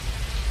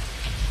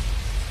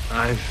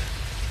I've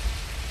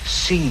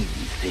seen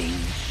things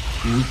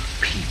you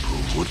people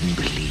wouldn't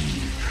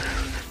believe.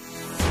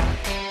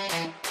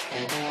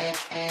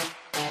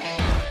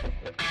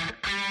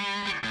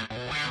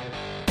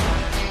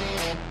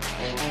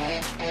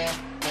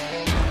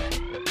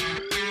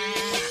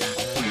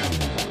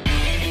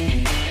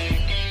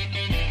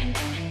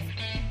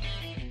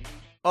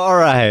 All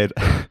right.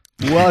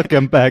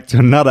 Welcome back to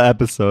another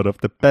episode of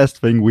the Best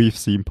Thing We've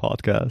Seen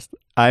podcast.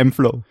 I'm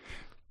Flo.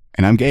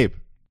 And I'm Gabe.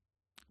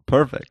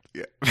 Perfect.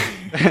 Yeah.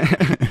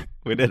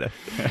 We did it.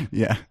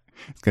 Yeah.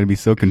 It's going to be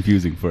so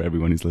confusing for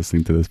everyone who's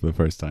listening to this for the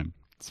first time.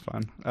 It's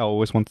fun. I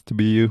always wanted to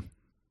be you.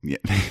 Yeah.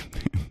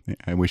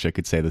 I wish I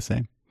could say the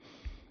same.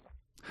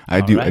 All I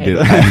right. did.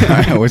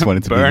 I always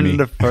wanted to Burn be me.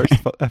 the first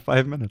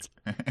 5 minutes.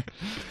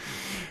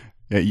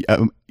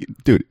 Yeah,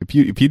 dude, if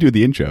you do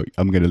the intro,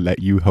 I'm going to let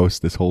you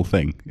host this whole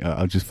thing.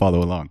 I'll just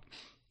follow along.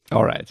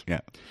 All right. Yeah.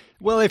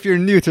 Well, if you're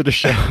new to the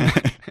show,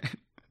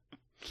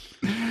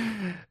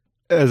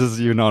 as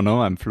you now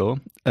know, I'm Flo.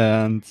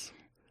 And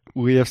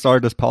we have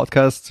started this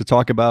podcast to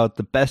talk about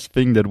the best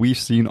thing that we've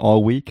seen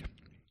all week.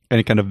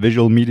 Any kind of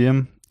visual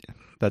medium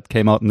that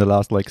came out in the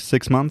last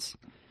 6 months.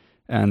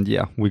 And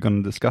yeah, we're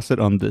going to discuss it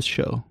on this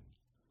show.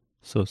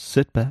 So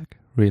sit back,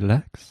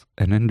 relax,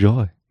 and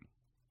enjoy.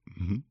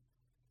 Mm-hmm.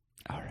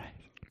 All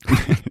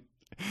right.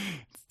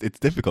 It's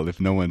difficult if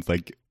no one's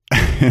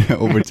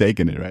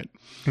overtaking it, right?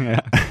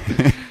 Yeah.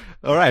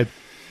 All right.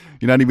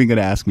 You're not even going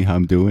to ask me how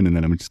I'm doing, and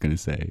then I'm just going to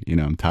say,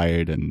 I'm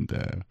tired, and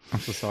I'm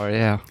so sorry.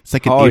 Yeah. it's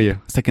like How are you?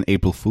 It's like an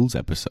April Fool's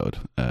episode.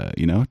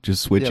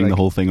 Just switching Yeah, the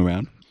whole thing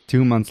around.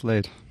 2 months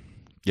late.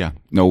 Yeah.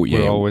 No. Yeah.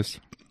 We're always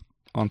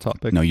on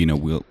topic. No.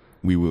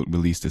 We will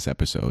release this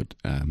episode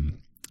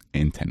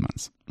in 10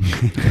 months.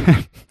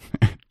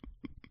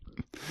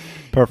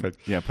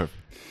 Perfect. Yeah. Perfect.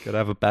 Gotta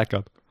have a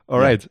backup. All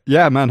right.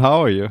 Yeah, man.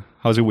 How are you?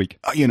 How's your week?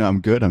 I'm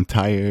good. I'm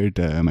tired.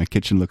 My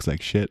kitchen looks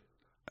like shit.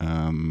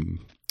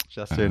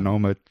 Just so you know,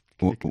 my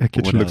what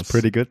kitchen looks else?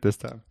 pretty good this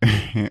time.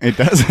 It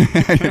does.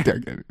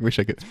 I wish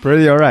I could.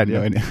 Pretty all right.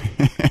 Yeah.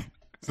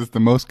 This is the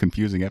most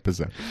confusing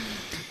episode.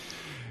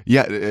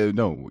 Yeah.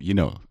 No.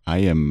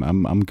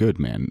 I'm good,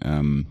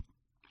 man.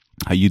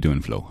 How you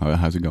doing, Flo?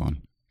 How's it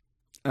going?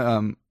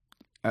 I'm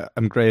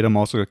great. I'm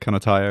also kind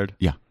of tired.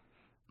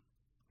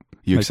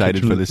 You My excited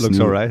kitchen for this looks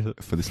new all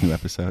right. for this new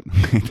episode?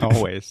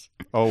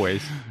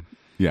 Always.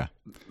 Yeah.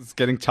 It's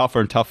getting tougher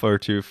and tougher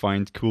to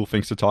find cool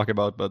things to talk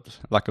about, but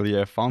luckily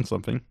I found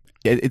something.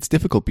 It's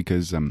difficult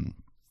because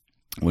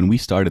when we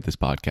started this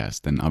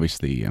podcast, and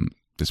obviously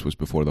this was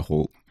before the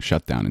whole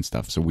shutdown and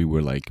stuff, so we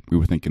were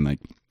thinking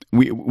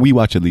we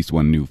watch at least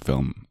one new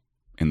film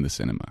in the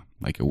cinema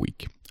a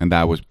week, and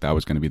that was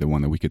going to be the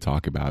one that we could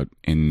talk about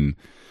in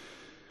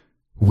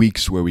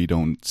weeks where we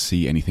don't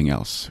see anything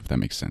else, if that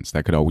makes sense.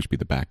 That could always be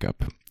the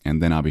backup.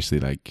 And then obviously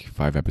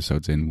 5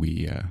 episodes in,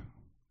 we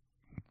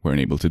weren't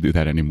able to do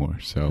that anymore.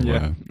 So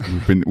Yeah.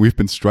 we've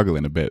been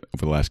struggling a bit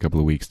over the last couple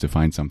of weeks to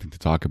find something to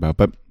talk about,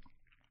 but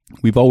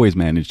we've always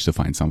managed to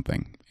find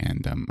something.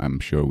 And I'm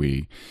sure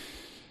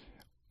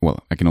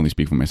I can only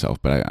speak for myself,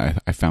 but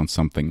I found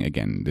something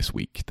again this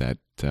week that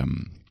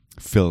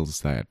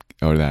fills that,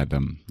 or that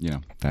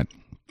that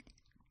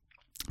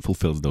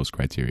fulfills those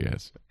criteria,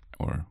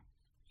 or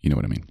you know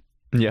what I mean.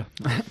 Yeah.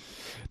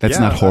 That's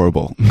Yeah, not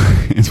horrible.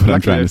 Is what I'm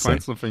trying to I say.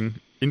 find something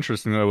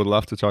interesting that I would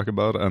love to talk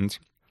about, and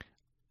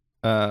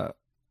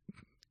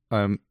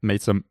I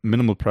made some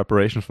minimal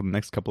preparation for the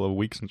next couple of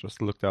weeks and just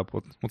looked up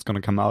what's going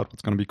to come out,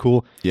 what's going to be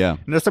cool. Yeah.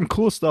 And there's some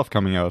cool stuff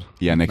coming out.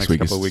 Yeah, next week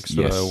couple is- of weeks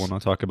yes. that I want to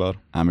talk about.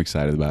 I'm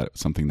excited about it.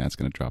 Something that's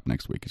going to drop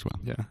next week as well.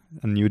 Yeah,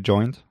 a new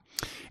joint.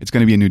 It's going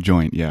to be a new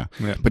joint, yeah.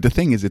 Yeah. But the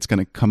thing is, it's going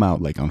to come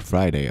out on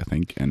Friday, I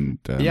think, and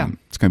Yeah.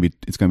 it's going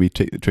to be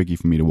tricky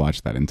for me to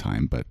watch that in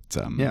time. But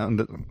Yeah, and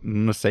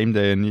on the same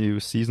day, a new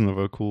season of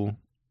a cool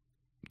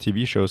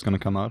TV show is going to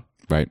come out.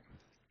 right.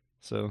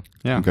 So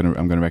yeah, I'm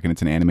gonna reckon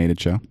it's an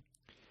animated show.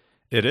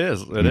 it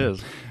is. It Yeah.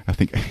 is. I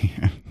think.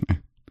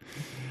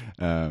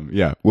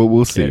 Yeah,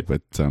 we'll see. Okay.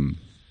 But yeah,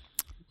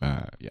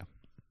 it's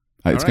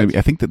All gonna right. be.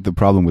 I think that the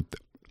problem with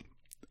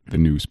the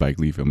new Spike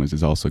Lee film is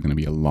it's also going to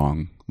be a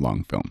long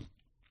film.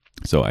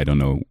 So I don't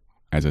know.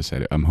 As I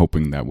said, I'm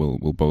hoping that we'll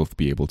both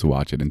be able to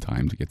watch it in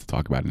time to get to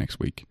talk about it next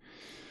week.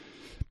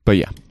 But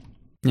yeah,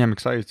 I'm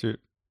excited to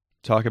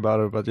talk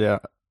about it. But yeah,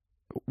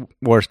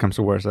 worst comes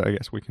to worst, I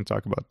guess we can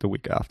talk about the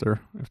week after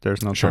if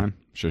there's no Sure. time.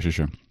 Sure.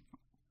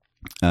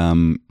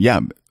 Yeah,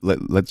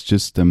 let's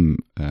just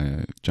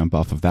jump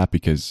off of that,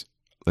 because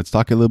let's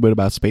talk a little bit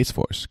about Space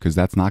Force, because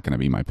that's not going to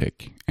be my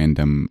pick, and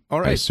All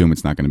right. I assume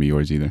it's not going to be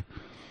yours either.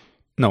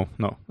 No,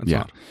 it's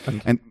Yeah.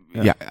 not. And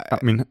yeah, I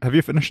mean, have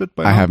you finished it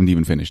by I now? haven't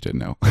even finished it.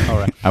 No. All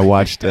right. I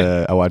watched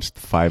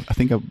 5. I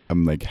think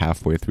I'm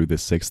halfway through the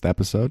 6th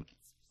episode.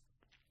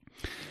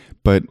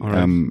 But All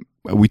right.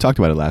 we talked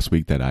about it last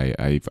week that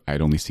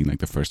I'd only seen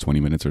the first 20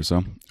 minutes or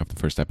so of the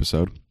first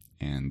episode,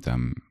 and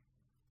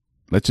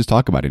let's just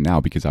talk about it now,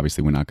 because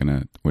obviously we're not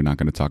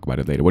gonna talk about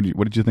it later. What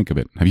did you think of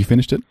it? Have you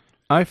finished it?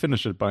 I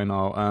finished it by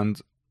now,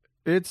 and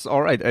it's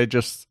all right. I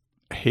just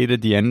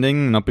hated the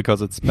ending, not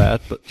because it's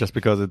bad, but just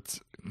because it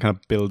kind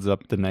of builds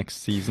up the next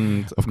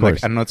season. Of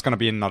course. I know it's going to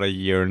be another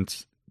year,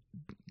 and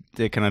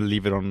they kind of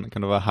leave it on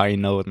kind of a high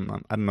note. And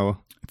I don't know.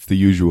 It's the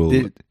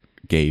usual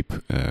Gabe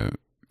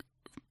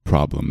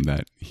problem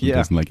that he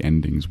doesn't like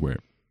endings where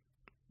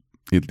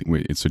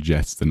it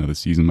suggests another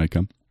season might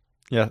come.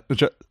 Yeah,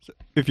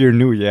 if you're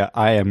new,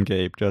 I am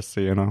Gabe, just so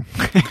you know.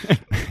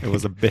 It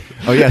was a bit.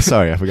 Oh yeah,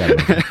 sorry, I forgot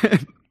about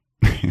that.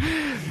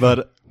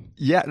 But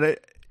yeah,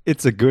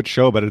 it's a good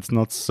show, but it's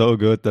not so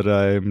good that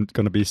I'm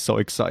going to be so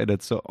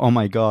excited. So, oh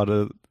my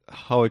God,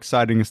 how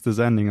exciting is this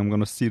ending? I'm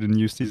going to see the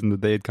new season the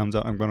day it comes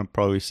out. I'm going to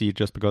probably see it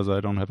just because I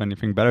don't have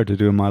anything better to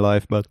do in my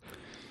life, but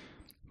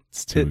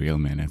it's too real,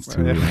 man. It's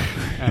too real.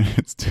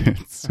 It's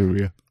too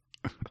real.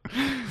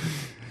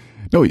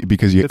 No,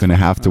 because you're going to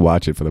have to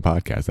watch it for the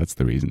podcast. That's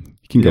the reason.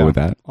 You can go with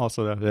that.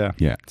 Also that,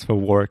 yeah. It's for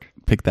work.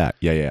 Pick that.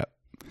 Yeah.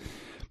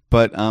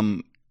 But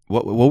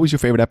what was your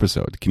favorite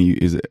episode?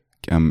 Is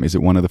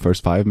it one of the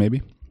first 5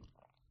 maybe?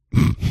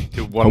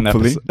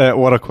 Hopefully.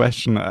 What a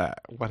question.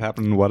 What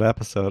happened in what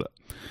episode?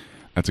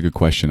 That's a good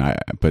question.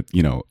 But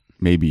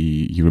maybe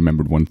you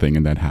remembered one thing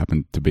and that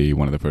happened to be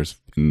one of the first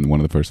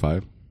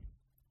 5.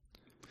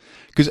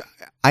 Because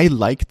I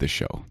like the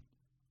show.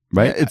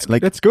 Right, yeah,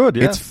 it's good.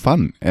 Yeah, it's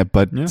fun,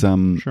 but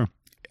sure.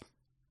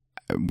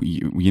 I'm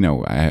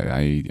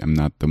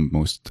not the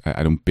most.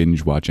 I don't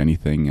binge watch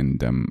anything,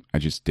 and I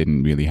just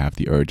didn't really have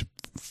the urge of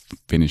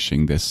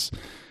finishing this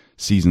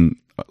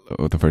season,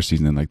 or the first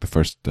season, in like the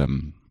first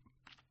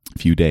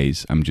few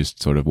days. I'm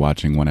just sort of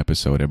watching one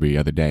episode every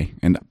other day,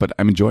 but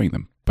I'm enjoying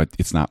them. But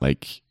it's not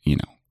like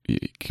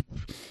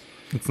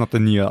it's not the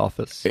new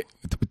Office.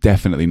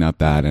 Definitely not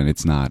that, and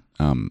it's not.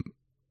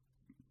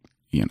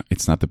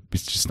 It's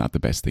just not the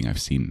best thing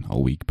I've seen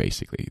all week.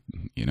 Basically,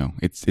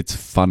 it's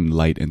fun,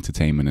 light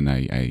entertainment, and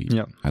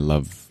I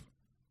love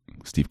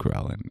Steve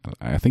Carell, and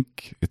I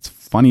think it's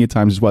funny at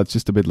times as well. It's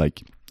just a bit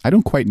like I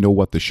don't quite know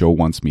what the show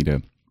wants me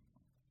to,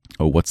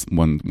 or what's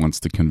one wants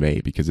to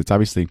convey, because it's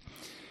obviously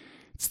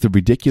it's the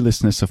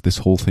ridiculousness of this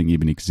whole thing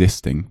even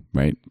existing,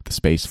 right? The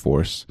Space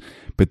Force,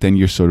 but then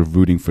you're sort of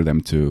rooting for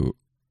them to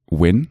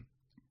win.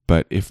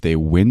 But if they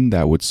win,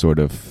 that would sort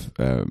of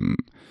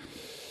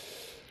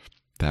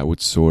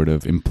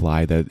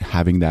imply that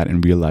having that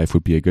in real life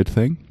would be a good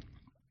thing.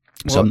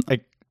 Well,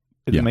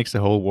 it makes the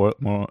whole world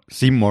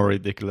seem more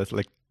ridiculous.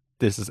 Like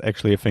this is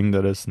actually a thing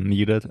that is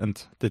needed,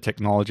 and the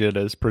technology that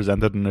is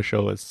presented in the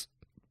show is,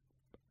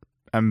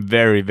 I'm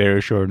very,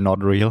 very sure,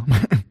 not real.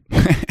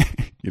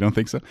 You don't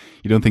think so?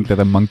 You don't think that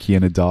a monkey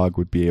and a dog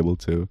would be able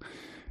to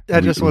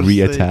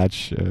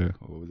reattach?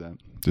 What was that?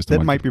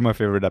 That might be my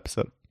favorite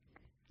episode.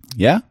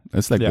 Yeah,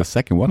 that's like the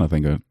second one, I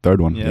think, or third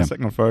one. Yeah,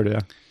 second or third.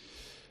 Yeah.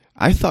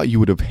 I thought you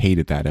would have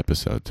hated that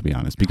episode, to be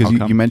honest, because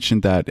you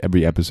mentioned that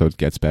every episode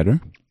gets better,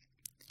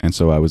 and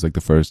so I was like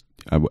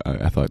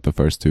I thought the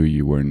first 2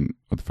 or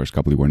the first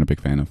couple you weren't a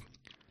big fan of.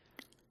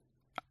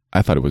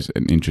 I thought it was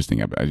an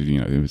interesting episode.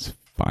 It was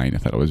fine. I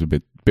thought it was a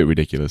bit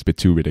ridiculous, a bit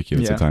too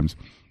ridiculous at times.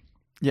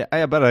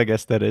 Yeah, but I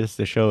guess that is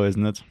the show,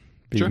 isn't it?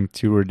 Being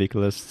too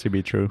ridiculous to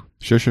be true.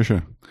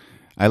 Sure.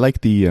 I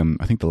like the.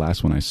 I think the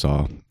last one I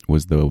saw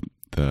was the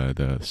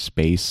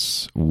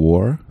space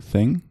war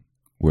thing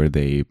where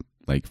they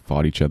like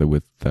fought each other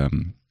with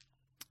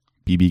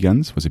BB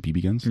guns. Was it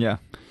BB guns? Yeah.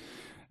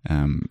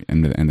 And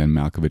then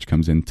Malkovich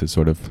comes in to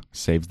sort of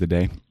saves the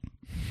day.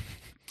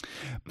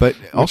 But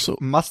also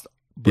must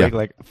break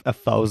like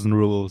 1,000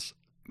 rules.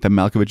 That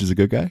Malkovich is a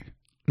good guy?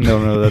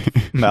 No, that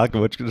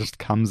Malkovich just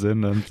comes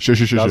in and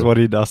does what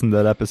he does in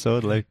that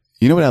episode. Like,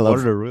 you know what I love? What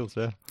are the rules?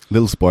 Yeah.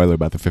 Little spoiler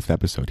about the 5th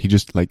episode. He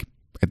just like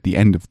at the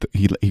end of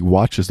he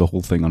watches the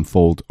whole thing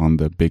unfold on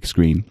the big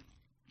screen,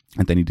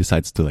 and then he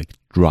decides to like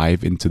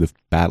drive into the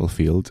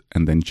battlefield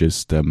and then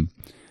just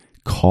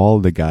call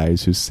the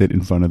guys who sit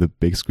in front of the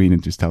big screen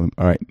and just tell them,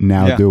 all right,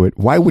 now do it.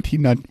 Why would he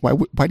not?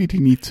 Why did he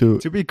need to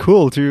be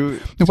cool to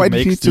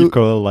make Steve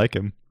Carell like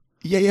him?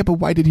 Yeah, but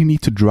why did he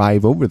need to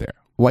drive over there?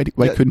 Why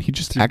couldn't he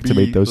just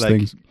activate those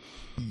things?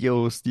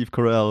 Yo, Steve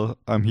Carell,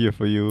 I'm here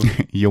for you.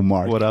 Yo,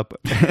 Mark. What up?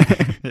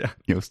 Yeah.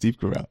 Yo, Steve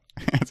Carell.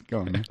 How's it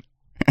going, man?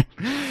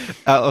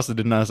 I also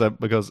didn't ask that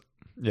because,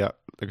 like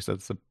I said,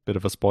 it's a bit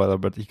of a spoiler,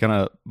 but he kind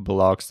of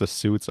blocks the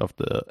suits of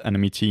the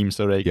enemy team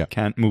so they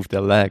can't move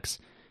their legs.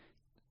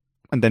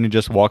 And then he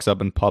just walks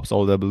up and pops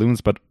all their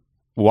balloons. But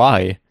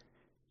why?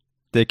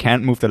 They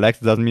can't move their legs.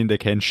 It doesn't mean they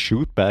can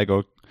shoot back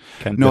or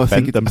can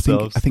defend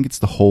themselves. I think it's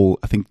the whole.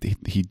 I think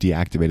he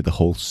deactivated the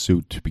whole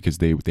suit because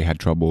they had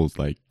troubles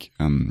like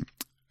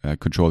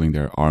controlling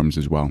their arms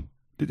as well.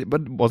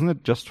 But wasn't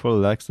it just for the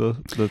legs? I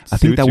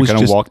think that was kind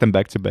of just walk them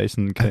back to base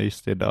in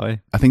case they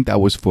die. I think that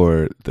was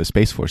for the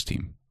Space Force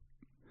team.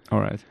 All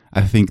right.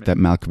 I think that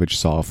Malkovich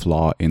saw a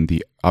flaw in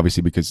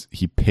obviously because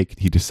he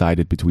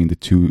decided between the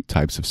 2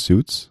 types of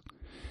suits,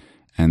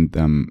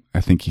 and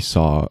I think he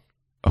saw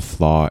a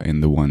flaw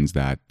in the ones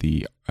that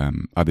the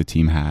other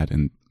team had,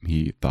 and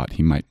he thought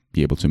he might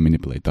be able to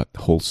manipulate that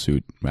whole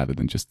suit rather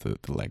than just the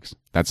legs.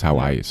 That's how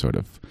I sort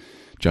of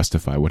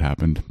justify what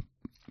happened.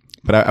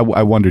 But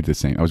I wondered the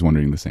same. I was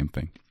wondering the same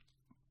thing.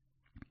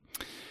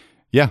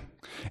 Yeah,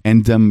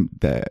 and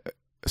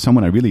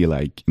someone I really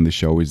like in the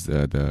show is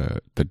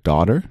the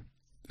daughter,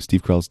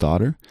 Steve Carell's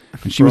daughter,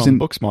 and she was in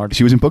Booksmart.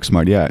 She was in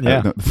Booksmart. Yeah.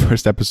 Yeah. The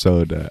first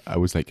episode, I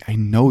was like, I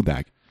know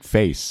that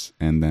face,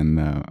 and then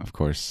of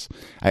course,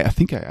 I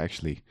think I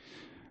actually,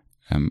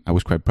 I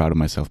was quite proud of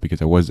myself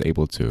because I was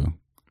able to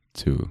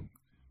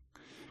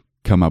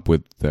come up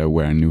with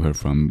where I knew her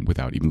from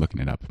without even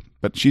looking it up.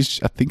 But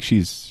I think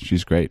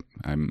she's great.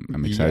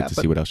 I'm excited to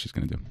see what else she's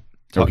gonna do.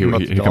 Oh, here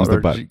comes the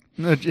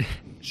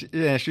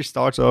butt. She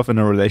starts off in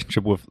a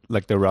relationship with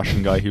like the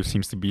Russian guy who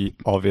seems to be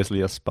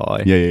obviously a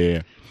spy.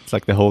 Yeah. It's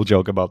like the whole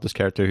joke about this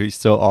character. He's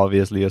so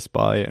obviously a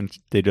spy, and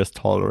they just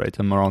tolerate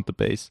him around the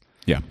base.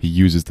 Yeah, he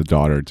uses the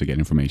daughter to get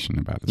information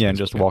about this. Yeah, and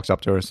just walks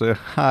up to her and says,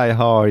 "Hi,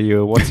 how are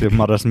you? What's your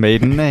mother's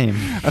maiden name?"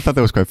 I thought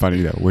that was quite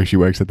funny, though, where she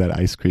works at that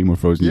ice cream or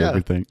frozen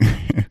everything.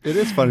 It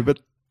is funny, but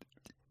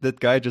that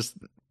guy just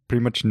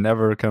pretty much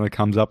never kind of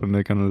comes up in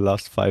the kind of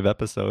last 5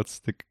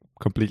 episodes. They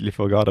completely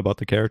forgot about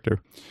the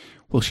character.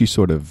 Well, she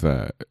sort of,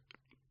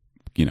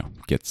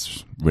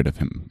 gets rid of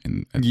him.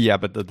 Yeah,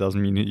 but that doesn't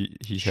mean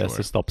he has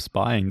to stop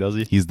spying, does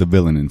he? He's the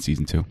villain in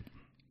season 2.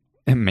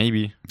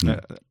 Maybe. Yeah.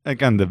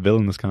 Again, the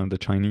villain is kind of the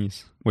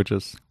Chinese, which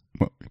is...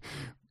 Well,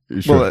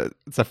 sure. Well,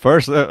 it's a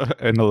first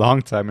in a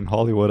long time in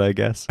Hollywood, I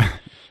guess.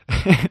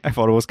 I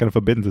thought it was kind of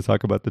forbidden to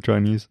talk about the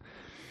Chinese.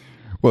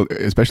 Well,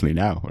 especially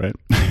now, right?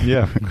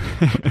 Yeah.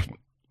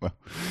 Well,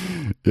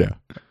 yeah.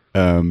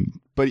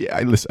 But yeah,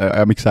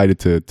 I'm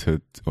excited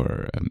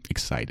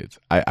excited.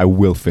 I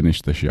will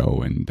finish the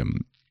show,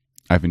 and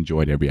I've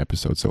enjoyed every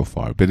episode so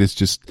far. But it's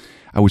just,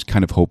 I was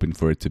kind of hoping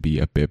for it to be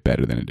a bit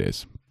better than it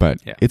is. But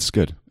it's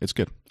good. It's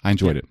good. I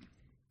enjoyed it.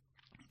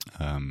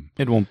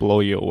 It won't blow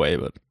you away,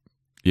 but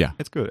yeah,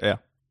 it's good. Yeah.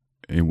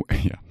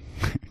 Yeah.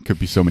 Could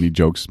be so many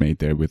jokes made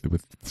there with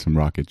some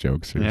rocket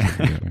jokes.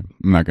 I'm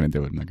not gonna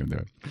do it.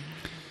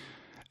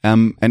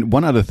 And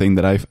one other thing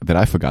that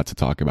I forgot to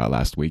talk about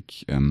last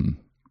week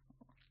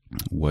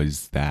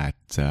was that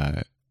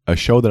a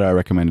show that I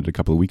recommended a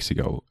couple of weeks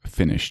ago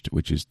finished,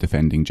 which is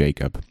Defending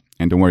Jacob.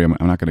 And don't worry, I'm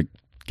not going to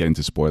get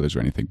into spoilers or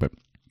anything, but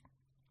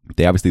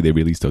they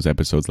release those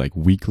episodes like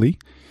weekly.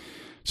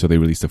 So they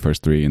released the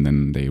first 3, and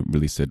then they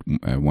released it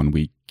 1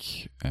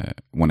 week,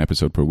 1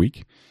 episode per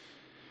week.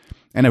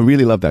 And I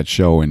really love that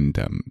show, and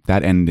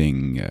that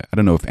ending. I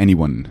don't know if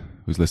anyone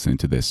who's listening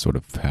to this sort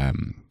of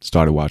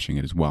started watching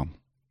it as well.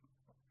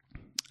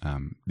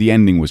 The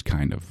ending was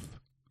kind of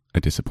a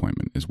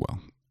disappointment as well.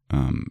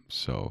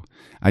 So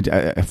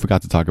I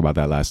forgot to talk about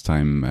that last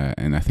time,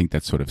 and I think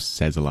that sort of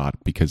says a lot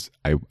because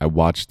I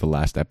watched the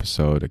last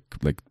episode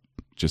like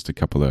just a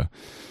couple of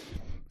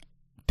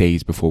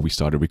days before we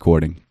started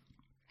recording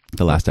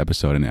the last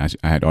episode, and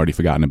I had already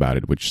forgotten about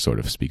it, which sort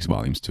of speaks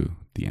volumes to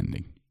the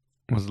ending.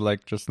 Was it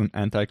like just an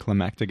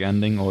anticlimactic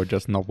ending, or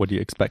just not what you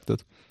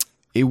expected?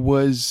 It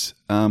was.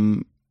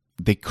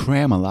 They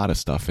cram a lot of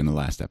stuff in the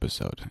last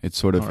episode. It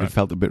sort of it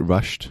felt a bit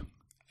rushed.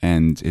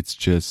 And it's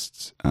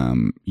just,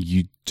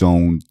 you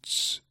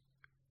don't,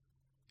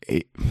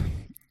 I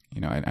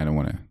don't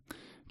want to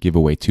give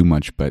away too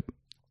much, but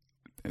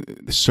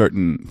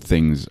certain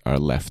things are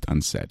left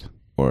unsaid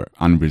or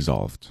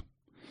unresolved.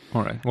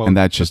 All right. Well, and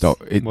that's just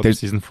there's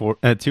season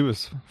 2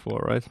 is for,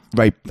 right?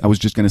 Right. I was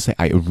just going to say,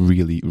 I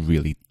really,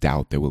 really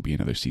doubt there will be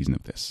another season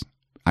of this.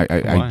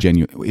 I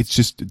genuinely, it's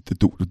just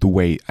the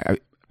way,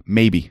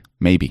 maybe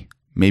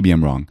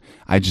I'm wrong.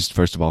 I just,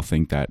 first of all,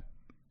 think that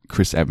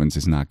Chris Evans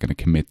is not going to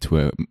commit to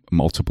a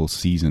multiple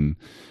season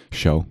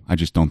show. I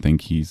just don't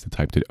think he's the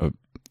type to.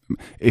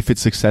 If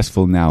it's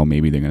successful now,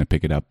 maybe they're going to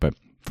pick it up. But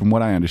from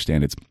what I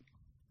understand, it's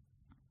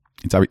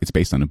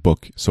based on a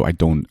book. So I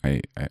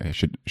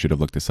should have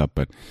looked this up,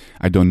 but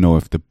I don't know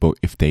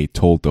if they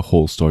told the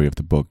whole story of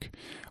the book,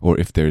 or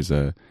if there's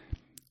a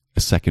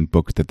second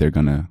book that they're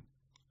going to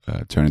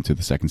turn into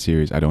the second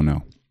series. I don't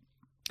know.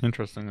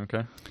 Interesting.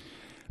 Okay.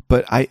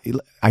 But I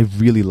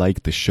really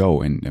like the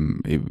show,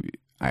 and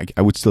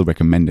I would still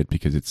recommend it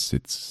because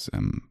it's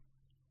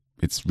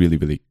really,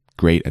 really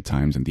great at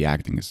times, and the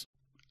acting is.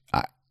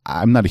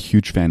 I'm not a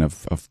huge fan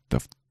of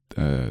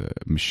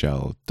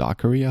Michelle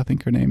Dockery, I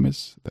think her name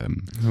is.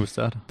 Who's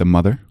that? The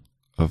mother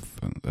of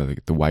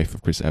the wife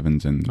of Chris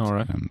Evans, and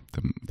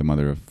the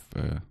mother of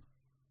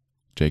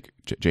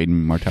Jaden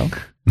Martell.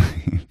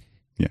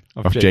 Yeah,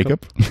 of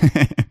Jacob.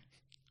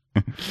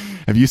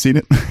 Have you seen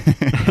it?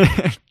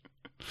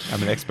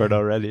 I'm an expert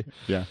already.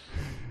 Yeah,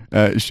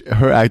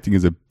 her acting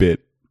is a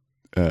bit.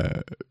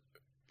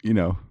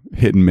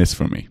 Hit and miss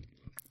for me.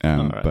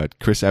 But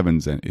Chris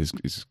Evans is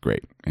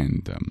great,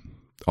 and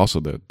also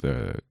the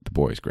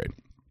boy is great.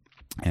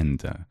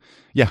 And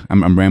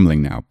I'm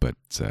rambling now, but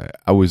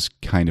I was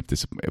kind of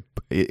disappointed.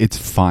 It's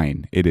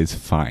fine. It is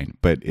fine,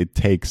 but it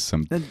takes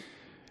some.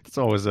 It's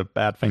always a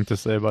bad thing to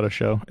say about a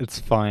show. It's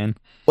fine.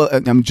 Well,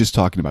 I'm just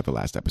talking about the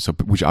last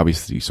episode, which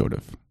obviously sort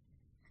of,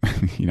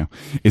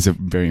 is a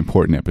very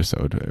important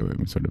episode.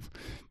 Sort of.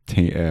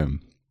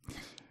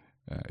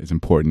 Is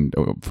important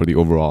for the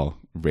overall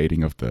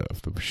rating of the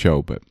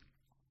show, but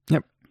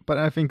but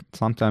I think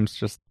sometimes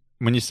just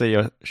when you say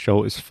a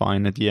show is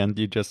fine at the end,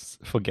 you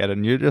just forget it,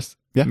 and you're just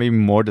maybe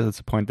more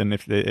disappointed than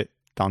if they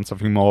done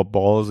something more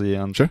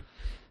ballsy and Sure.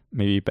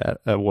 maybe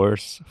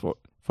worse.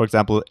 For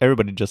example,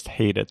 everybody just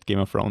hated Game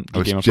of Thrones. I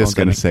was Game of just Thrones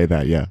going to ending. say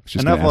that, yeah.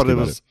 And I thought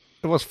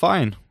it was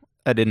fine.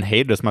 I didn't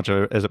hate it as much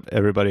as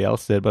everybody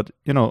else did, but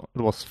it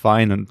was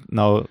fine. And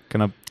now,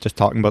 kind of just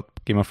talking about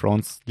Game of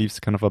Thrones leaves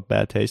kind of a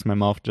bad taste in my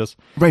mouth. Just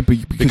Right, but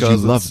because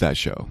you love it's- that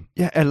show.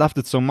 yeah, I loved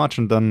it so much,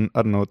 and then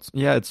I don't know.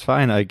 It's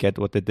fine. I get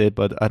what they did,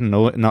 but I don't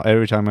know. Now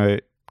every time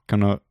I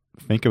kind of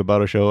think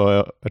about a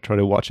show, I try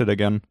to watch it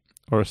again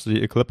or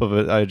see a clip of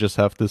it. I just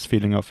have this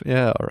feeling of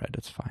all right,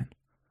 it's fine.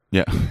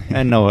 Yeah.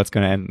 I know it's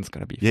gonna end. It's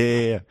gonna be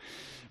Yeah.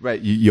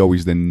 Right, you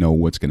always then know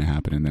what's going to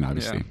happen, and then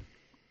obviously,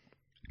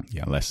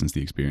 lessens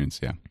the experience,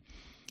 yeah.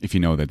 If you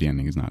know that the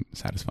ending is not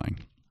satisfying.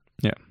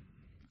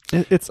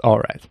 It's all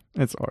right.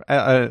 It's all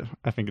right.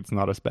 I think it's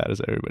not as bad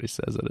as everybody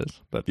says it is,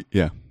 but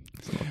Yeah.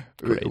 it's not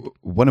great.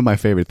 One of my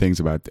favorite things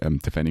about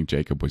Defending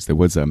Jacob was there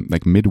was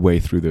like midway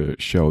through the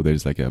show,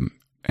 there's like an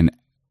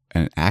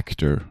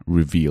actor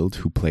revealed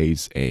who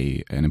plays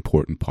an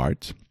important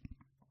part.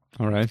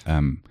 All right.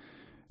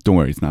 Don't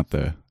worry, it's not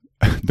the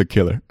the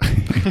killer.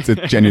 It's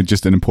genuine,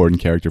 just an important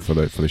character for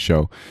the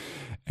show.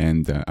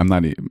 And I'm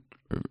not.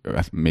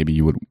 Maybe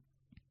you would.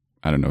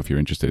 I don't know if you're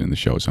interested in the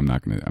show, so I'm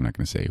not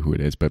gonna say who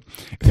it is. But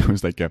there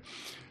was like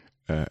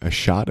a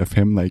shot of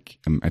him like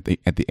at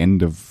the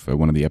end of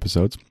one of the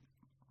episodes,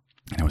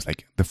 and I was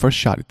like, the first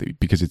shot,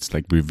 because it's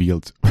like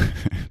revealed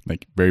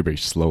like very, very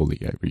slowly.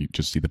 Where you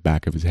just see the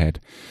back of his head,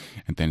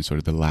 and then sort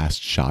of the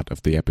last shot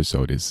of the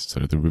episode is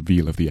sort of the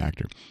reveal of the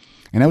actor.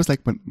 And I was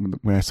like,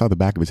 when I saw the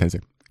back of his head, I was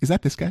like, is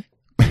that this guy?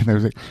 And I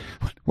was like,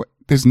 what?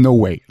 There's no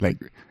way,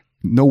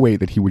 no way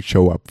that he would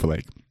show up for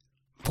like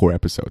 4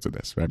 episodes of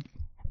this, right?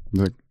 I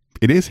was like,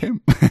 it is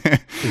him.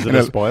 Is it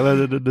a spoiler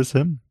that it is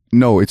him?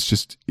 No, it's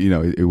just,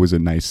 it was a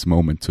nice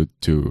moment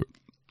to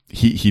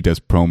he does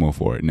promo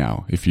for it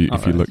now. If you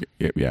look,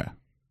 yeah.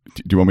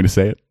 Do you want me to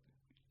say it?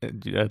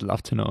 I'd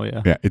love to know.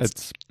 Yeah. Yeah,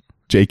 it's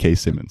J.K.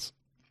 Simmons.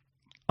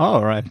 Oh,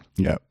 all right.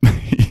 Yeah,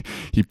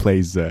 he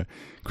plays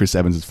Chris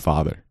Evans'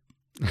 father.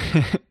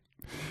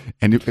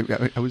 And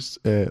I was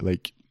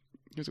like,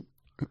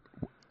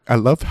 I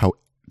love how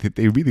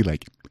they really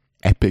like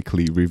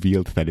epically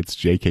revealed that it's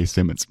J.K.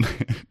 Simmons.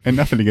 And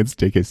nothing against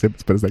J.K.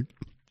 Simmons, but it's like,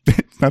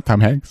 it's not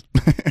Tom Hanks.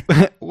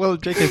 Well,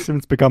 J.K.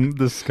 Simmons become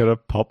this kind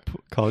of pop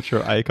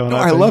culture icon. No,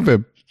 I I think. love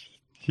him.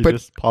 He but-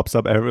 just pops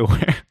up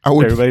everywhere.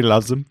 Everybody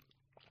loves him.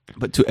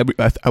 But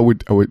I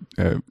would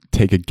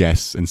take a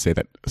guess and say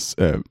that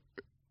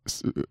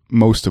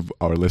most of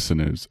our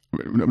listeners,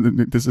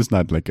 this is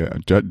not like a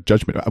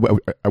judgment.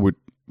 I would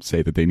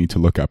say that they need to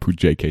look up who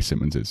J.K.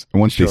 Simmons is, and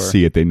once they Sure.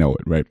 see it, they know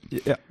it, right?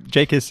 Yeah,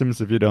 J.K.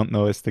 Simmons, if you don't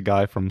know, is the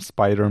guy from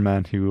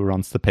Spider-Man who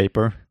runs the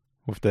paper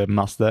with the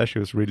mustache. He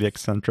was really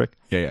eccentric.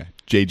 Yeah.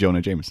 J.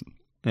 Jonah Jameson.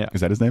 Yeah.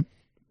 Is that his name?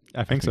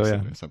 I think so,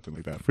 yeah. Something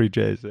like that. 3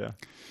 J's, yeah.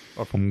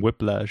 Or from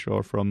Whiplash,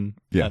 or from,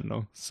 Yeah. I don't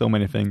know, so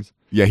many things.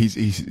 Yeah,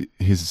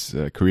 his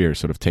career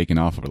sort of taken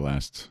off over the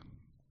last,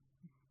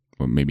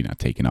 well, maybe not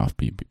taken off,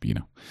 but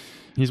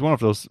He's one of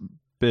those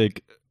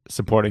big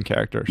supporting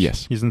characters.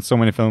 Yes. He's in so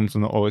many films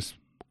and always,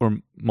 or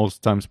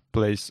most times,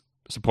 plays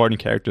supporting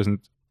characters. And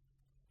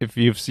if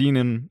you've seen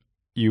him,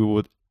 you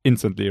would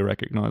instantly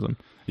recognize him.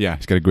 Yeah,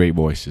 he's got a great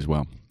voice as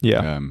well.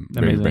 Yeah.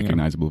 Very Amazing, yeah.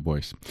 recognizable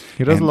voice.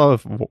 He does And- a lot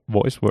of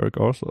voice work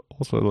also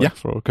like Yeah.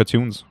 for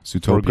cartoons.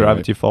 Zootopia, For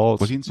Gravity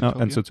Falls. Was he in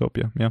And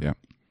Zootopia, yeah. Yeah.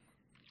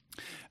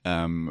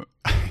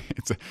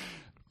 It's a.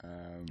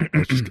 I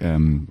was just,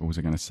 what was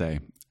I going to say?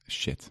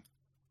 Shit.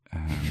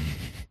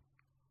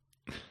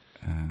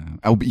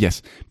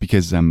 Yes,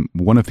 because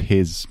one of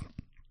his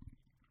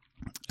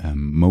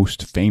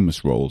most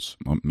famous roles,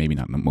 or maybe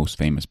not the most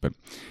famous, but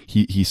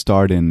he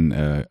starred in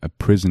a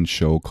prison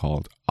show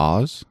called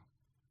Oz,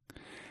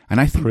 and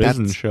I think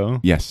Prison that's, show.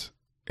 yes,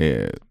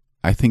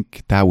 I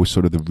think that was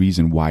sort of the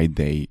reason why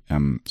they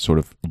sort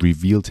of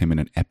revealed him in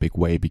an epic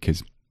way,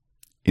 because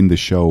in the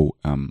show,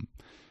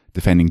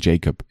 Defending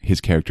Jacob,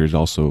 his character is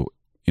also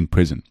in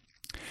prison.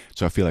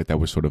 So I feel like that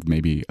was sort of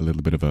maybe a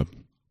little bit of a,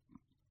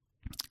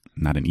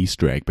 not an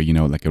Easter egg, but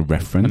like a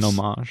reference. An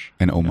homage.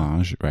 An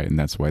homage, right? And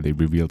that's why they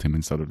revealed him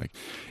and sort of like,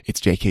 it's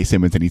J.K.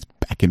 Simmons and he's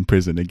back in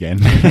prison again.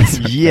 Yes.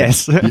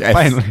 Yes.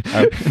 Finally.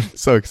 I'm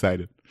so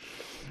excited.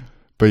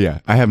 But yeah,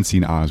 I haven't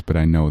seen Oz, but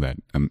I know that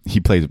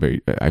he plays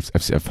very.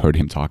 I've heard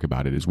him talk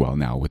about it as well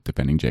now with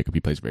Defending Jacob.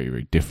 He plays very,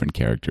 very different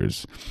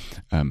characters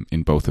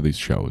in both of these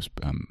shows.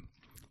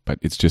 But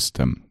it's just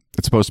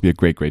it's supposed to be a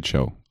great, great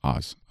show.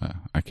 Oz.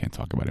 I can't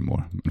talk about it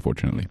more,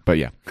 unfortunately. But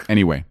yeah.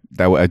 Anyway,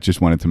 I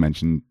just wanted to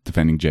mention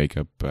Defending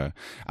Jacob.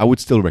 I would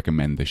still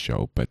recommend this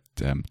show, but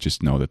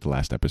just know that the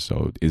last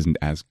episode isn't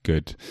as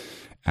good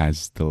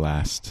as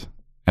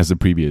the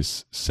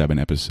previous 7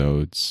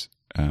 episodes.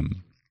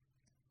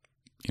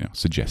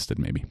 Suggested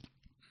maybe.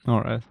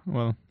 All right.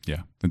 Well,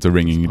 Yeah, it's a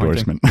ringing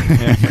Disappointing.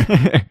 endorsement.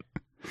 yeah.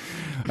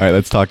 All right,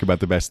 let's talk about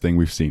the best thing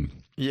we've seen.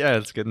 Yeah,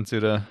 let's get into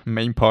the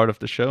main part of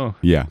the show.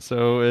 Yeah,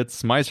 So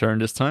it's my turn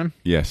this time.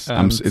 yes.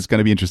 And- It's going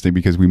to be interesting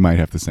because we might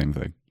have the same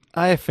thing.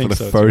 I For think the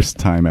so. too. first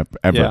time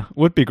ever Yeah,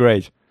 would be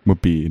great.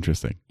 would be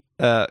interesting.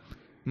 All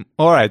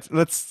right,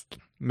 let's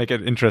make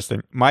it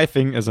interesting. My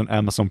thing is an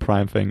Amazon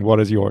Prime thing. What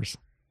is yours?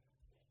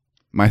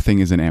 My thing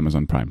is an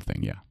Amazon Prime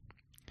thing, yeah.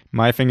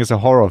 My thing is a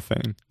horror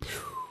thing.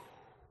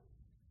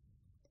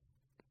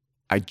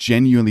 I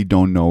genuinely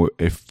don't know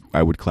if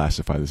I would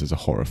classify this as a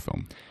horror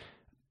film.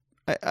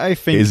 I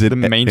think the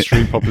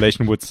mainstream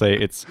population would say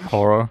it's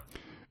horror.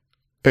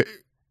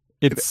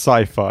 It's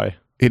sci-fi.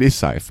 It is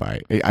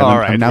sci-fi.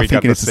 Alright, I'm now we got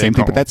thinking the it's the same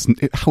thing, same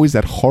but how is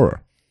that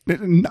horror?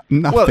 Nothing.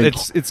 Well,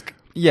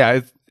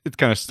 it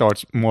kind of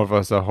starts more of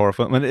as a horror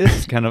film, and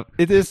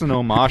it is an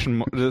homage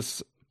and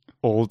this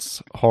old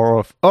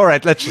horror. All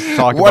right, let's just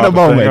talk what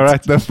about a moment! All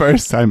right. The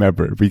first time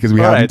ever, because we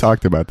All haven't right.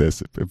 talked about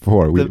this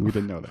before. We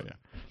didn't know that yet.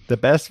 The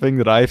best thing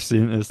that I've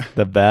seen is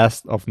The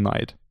Vast of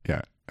Night.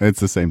 Yeah, it's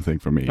the same thing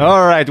for me.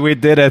 All right, we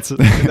did it.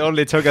 It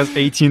only took us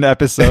 18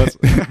 episodes.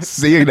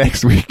 See you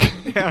next week.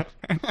 Yeah.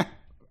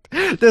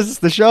 This is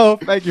the show.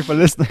 Thank you for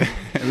listening.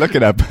 Look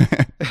it up.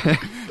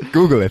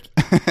 Google it.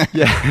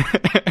 Yeah.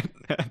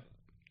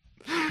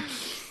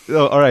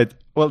 So, all right.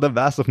 Well, The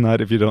Vast of Night,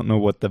 if you don't know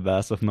what The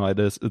Vast of Night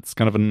is, it's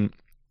kind of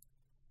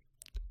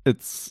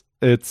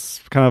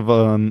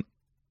an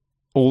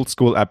old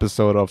school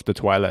episode of The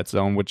Twilight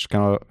Zone, which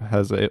kind of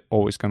has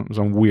always kind of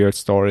some weird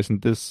stories.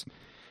 And it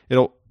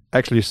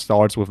actually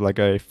starts with like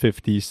a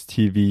 50s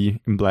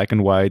TV in black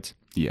and white.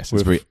 Yes,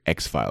 it's very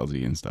X-Files-y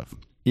and stuff.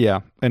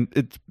 Yeah, and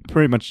it's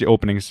pretty much the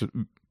opening is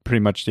pretty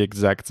much the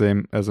exact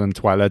same as in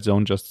Twilight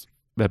Zone, just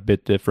a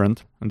bit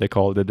different, and they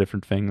call it a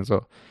different thing.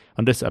 So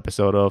on this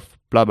episode of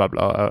blah blah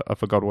blah, I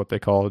forgot what they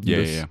called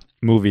this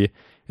movie,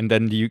 and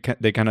then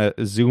they kind of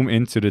zoom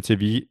into the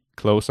TV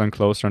closer and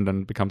closer, and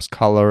then it becomes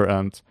color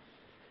and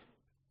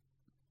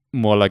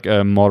more like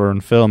a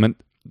modern film. And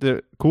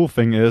the cool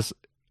thing is,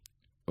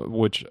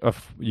 which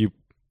you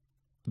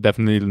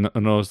definitely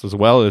noticed as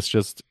well, is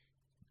just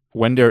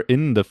when they're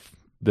in the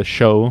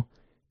show,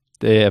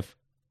 they have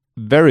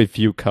very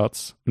few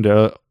cuts. There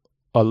are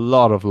a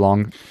lot of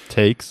long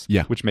takes,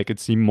 which make it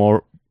seem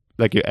more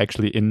like you're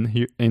actually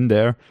in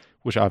there,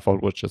 which I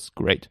thought was just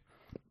great.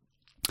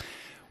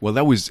 Well,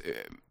 that was.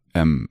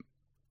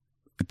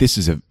 This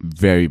is a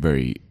very,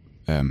 very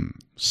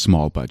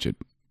small budget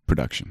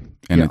production,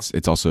 and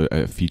it's also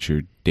a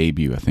feature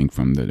debut, I think,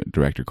 from the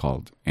director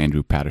called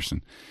Andrew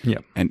Patterson.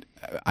 Yeah, and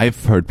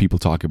I've heard people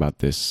talk about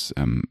this.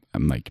 I'm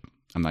not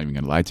even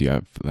gonna lie to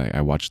you.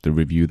 I watched the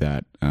review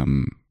that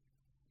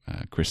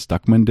Chris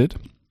Stuckman did.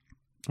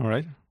 All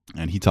right,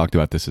 and he talked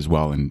about this as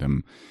well.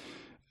 And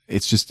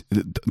it's just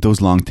those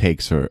long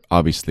takes are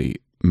obviously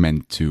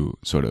meant to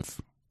sort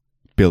of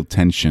build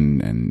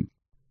tension, and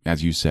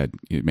as you said,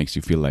 it makes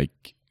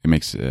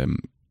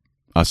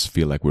us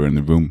feel like we're in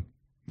the room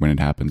when it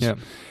happens. Yeah.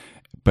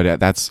 But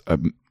that's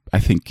I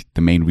think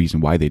the main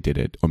reason why they did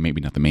it, or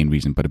maybe not the main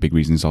reason, but a big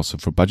reason is also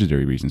for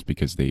budgetary reasons,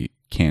 because they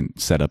can't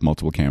set up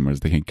multiple cameras.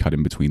 They can't cut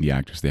in between the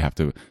actors. They have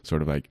to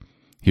sort of like,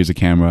 here's a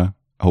camera,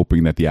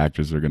 hoping that the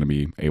actors are going to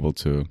be able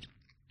to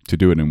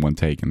do it in one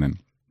take. And then,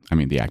 I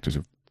mean, the actors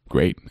are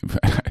great.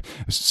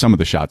 Some of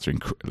the shots are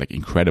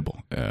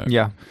incredible.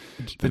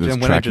 Those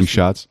tracking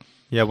shots.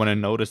 Yeah, when I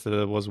noticed that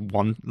it was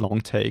one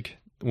long take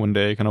when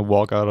they kind of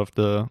walk out of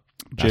the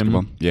gym.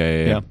 Basketball.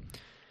 Yeah.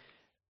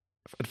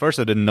 At first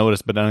I didn't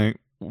notice, but then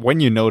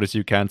when you notice,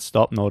 you can't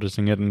stop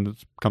noticing it, and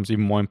it becomes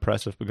even more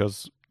impressive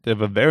because they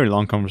have a very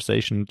long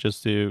conversation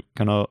just to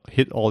kind of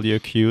hit all your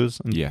cues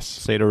and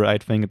say the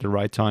right thing at the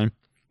right time.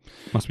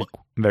 Must be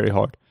very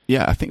hard.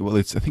 Yeah, I think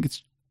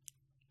it's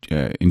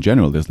in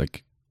general, there's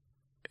like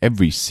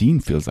every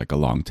scene feels like a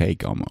long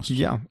take almost.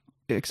 Yeah,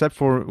 except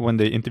for when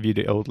they interview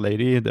the old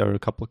lady, there are a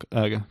couple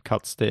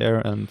cuts there,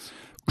 and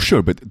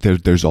sure, but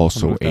there's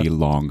also a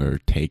longer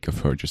take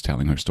of her just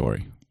telling her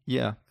story.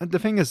 Yeah, and the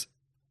thing is,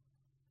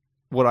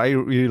 what I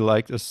really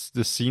liked is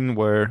the scene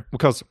where,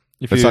 because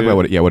let's talk about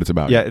what it's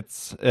about. Yeah,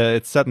 it's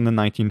set in the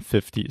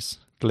 1950s,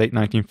 the late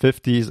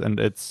 1950s, and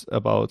it's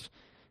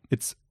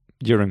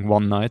during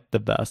one night, the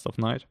Vast of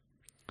Night,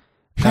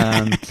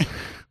 and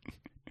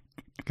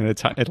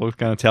it'll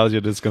kind of tells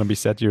you that it's going to be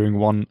set during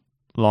one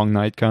long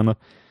night, kind of,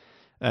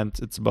 and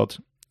it's about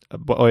a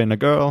boy and a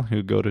girl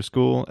who go to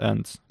school,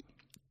 and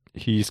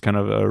he's kind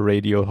of a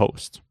radio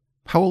host.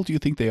 How old do you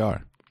think they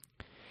are?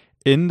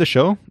 In the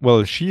show?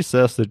 Well, she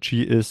says that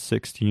she is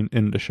 16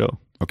 in the show.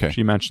 Okay.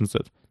 She mentions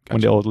it when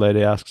the old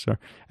lady asks her.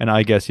 And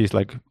I guess he's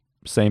like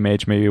same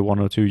age, maybe 1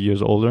 or 2 years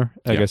older.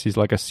 I guess he's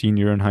like a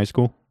senior in high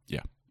school.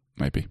 Yeah,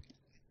 might be.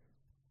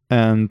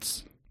 And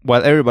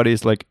while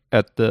everybody's like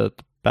at the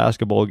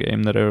basketball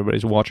game that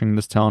everybody's watching in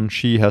this town,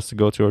 she has to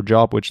go to her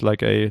job, which is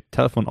like a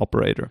telephone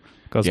operator.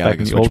 Because back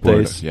in the old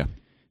days,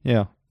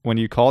 when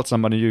you called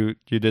somebody, you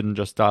didn't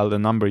just dial the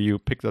number, you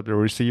picked up the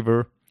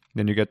receiver,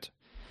 then you get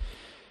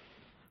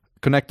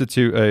connected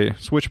to a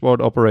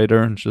switchboard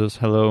operator and just,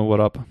 hello, what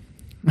up?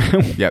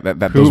 Yeah,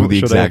 those were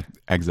the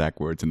exact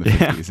words in the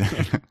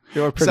 50s.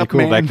 You were pretty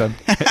cool back then.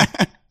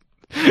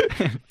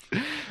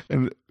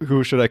 And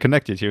who should I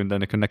connect you to? And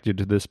then I connect you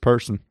to this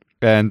person.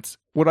 And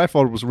what I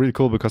thought was really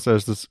cool, because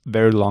there's this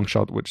very long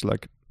shot, which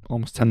like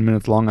almost 10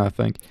 minutes long, I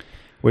think,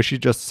 where she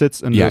just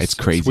sits in this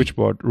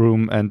switchboard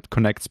room and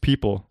connects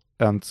people.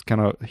 and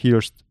kind of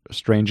hears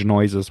strange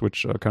noises,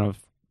 which are kind of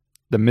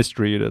the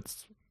mystery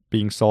that's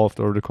being solved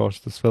over the course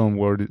of this film.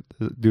 Where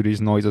do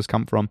these noises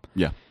come from?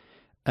 Yeah.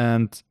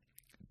 And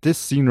this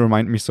scene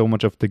reminded me so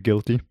much of The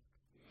Guilty.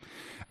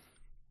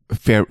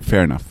 Fair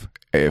enough.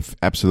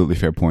 Absolutely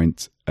fair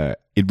point.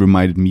 It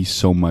reminded me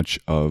so much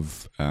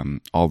of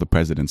All the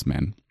President's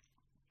Men.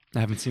 I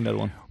haven't seen that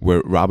one.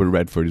 Where Robert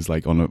Redford is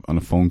like on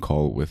a phone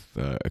call with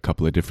a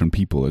couple of different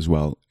people as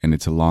well, and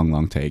it's a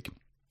long take.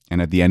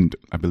 And at the end,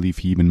 I believe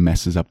he even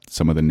messes up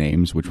some of the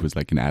names, which was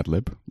like an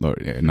ad-lib, or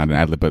not an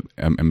ad-lib, but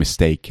a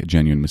mistake, a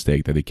genuine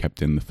mistake that they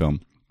kept in the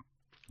film.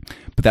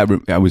 But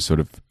that was sort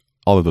of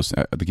all of those,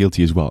 The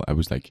Guilty as well. I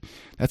was like,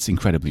 that's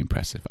incredibly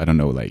impressive. I don't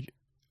know, like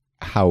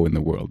how in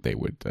the world they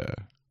would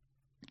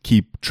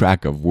keep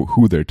track of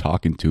who they're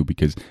talking to,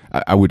 because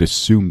I would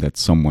assume that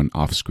someone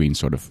off screen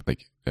sort of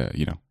like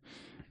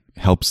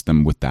helps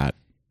them with that,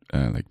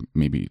 like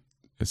maybe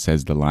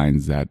says the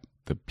lines that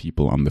the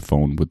people on the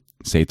phone would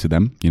say to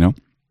them,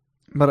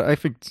 But I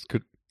think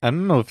I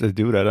don't know if they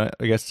do that.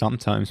 I guess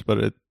sometimes, but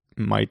it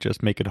might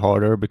just make it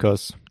harder,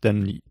 because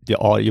then the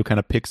audio kind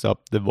of picks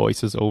up the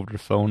voices over the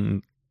phone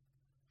and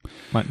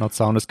might not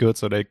sound as good,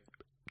 so they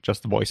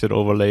just voice it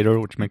over later,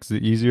 which makes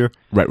it easier.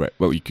 Right.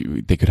 Well, they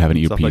could have an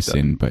Stuff earpiece like that.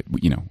 in, but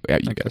I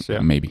guess, yeah.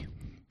 Maybe,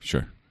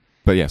 sure.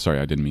 But yeah, sorry,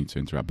 I didn't mean to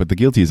interrupt. But The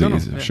Guilty is, No,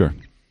 is yeah. sure.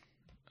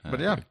 But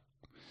yeah.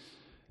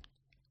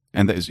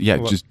 And that is,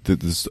 Well- just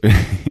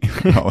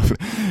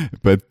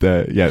but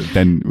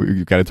then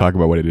we've got to talk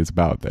about what it is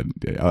about. Then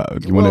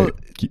you want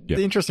to,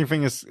 The interesting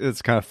thing is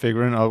it's kind of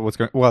figuring out what's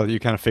going. Well, you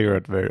kind of figure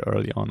it very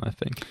early on, I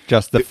think.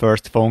 Just the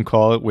first phone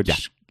call,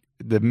 which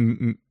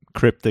the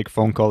cryptic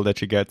phone call that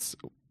she gets,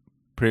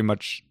 pretty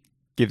much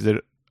gives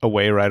it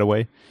away right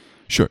away.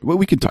 Sure. Well,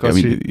 we can talk. Because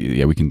we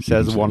can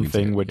Says we can one say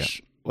thing, it,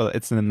 which well,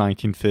 it's in the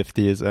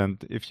 1950s,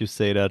 and if you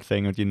say that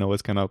thing, and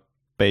it's kind of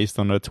based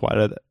on a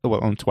Twilight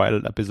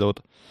episode.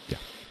 Yeah.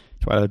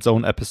 Twilight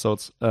Zone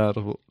episodes.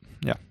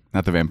 Yeah.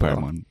 not the vampire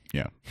Well. one.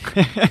 Yeah.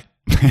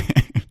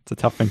 It's a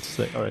tough thing to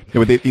say. All right.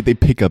 Yeah, but they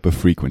pick up a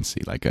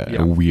frequency, like a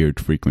Yeah. weird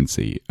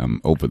frequency,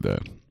 over the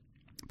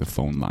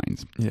phone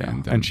lines. Yeah.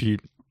 and, And she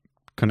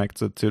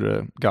connects it to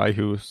the guy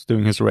who's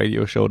doing his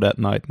radio show that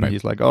night, and Right.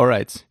 he's like, "All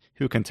right,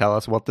 who can tell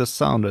us what this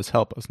sound is?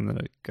 Help us!" And then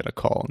I get a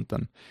call, and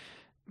then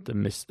the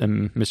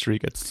mystery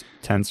gets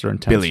tenser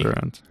and tenser. Billy.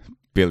 And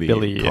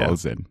Billy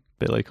calls in.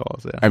 Billy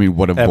calls. Yeah. I mean,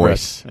 what a Everett,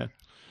 voice! Yeah.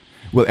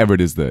 Well,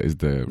 Everett is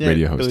the Yeah,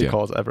 radio host. Billy Yeah,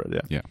 calls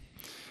Everett. Yeah.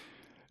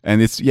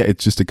 and it's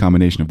just a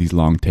combination of these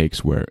long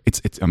takes where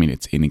it's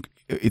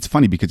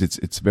funny because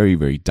it's very,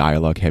 very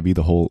dialogue heavy,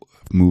 the whole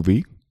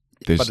movie.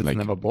 There's But it's like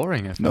never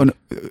boring. I think. no,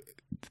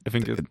 I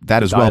think that the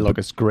as well, dialogue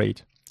but- is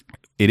great.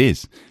 it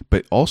is,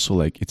 but also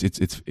like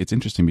it's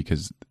interesting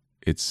because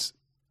it's.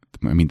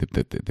 I mean,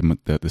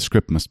 the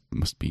script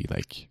must be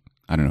like,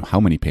 I don't know how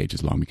many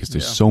pages long, because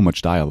there's Yeah. so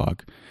much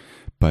dialogue,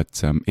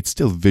 but it's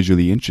still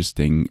visually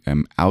interesting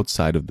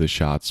outside of the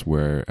shots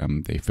where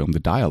they film the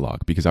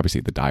dialogue, because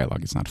obviously the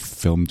dialogue is not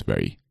filmed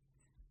very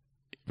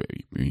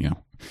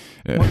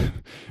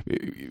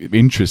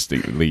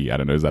interestingly. I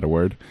don't know, is that a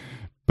word?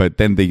 But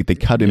then they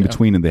cut in Yeah.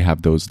 between, and they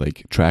have those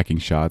like tracking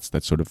shots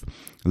that sort of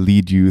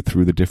lead you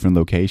through the different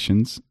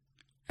locations,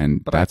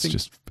 and But I that's think-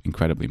 just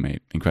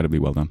incredibly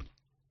well done.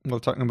 Well,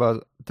 talking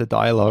about the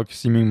dialogue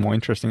seeming more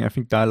interesting, I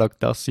think dialogue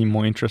does seem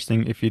more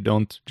interesting if you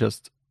don't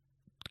just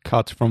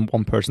cut from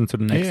one person to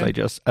the next.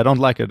 Yeah. I don't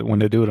like it when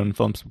they do it in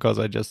films, because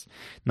I just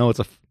know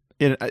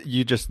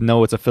you just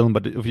know it's a film.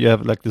 But if you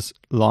have like this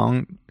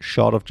long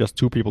shot of just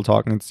two people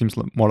talking, it seems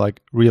more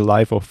like real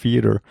life or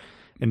theater,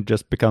 and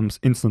just becomes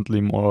instantly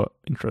more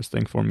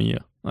interesting for me,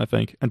 I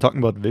think. And talking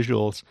about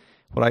visuals,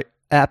 what I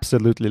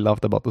absolutely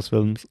loved about those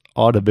films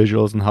are the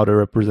visuals and how they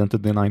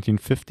represented the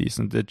 1950s,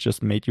 and it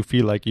just made you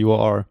feel like you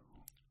are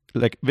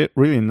like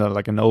really in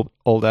like an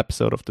old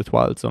episode of the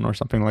Twilight Zone or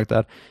something like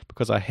that,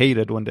 because I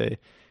hated when they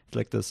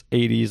like this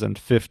 80s and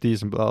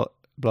 50s and blah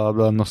blah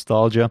blah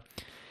nostalgia,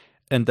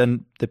 and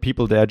then the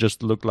people there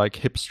just looked like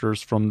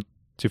hipsters from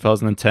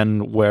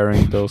 2010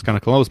 wearing those kind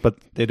of clothes, but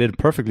they did it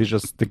perfectly.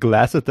 Just the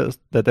glasses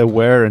that they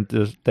wear and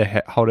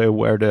how they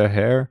wear their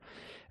hair,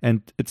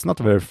 and it's not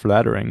very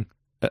flattering.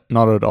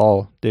 Not at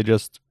all. They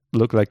just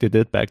look like they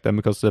did back then,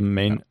 because the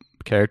main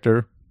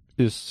character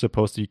is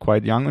supposed to be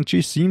quite young, and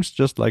she seems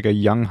just like a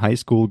young high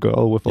school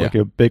girl with like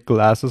a big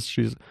glasses.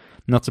 She's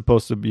not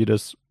supposed to be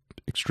this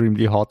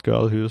extremely hot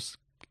girl who's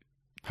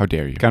How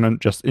dare you? kind of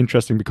just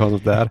interesting because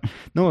of that.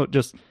 No,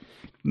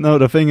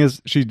 the thing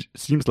is, she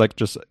seems like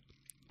just,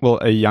 well,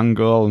 a young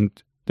girl, and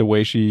the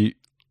way she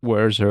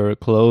wears her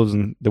clothes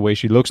and the way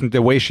she looks and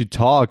the way she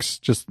talks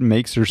just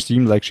makes her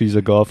seem like she's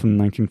a girl from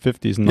the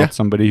 1950s, and not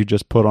somebody who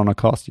just put on a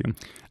costume.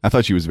 I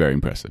thought she was very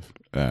impressive.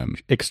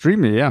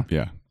 Extremely, yeah.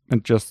 Yeah.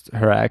 And just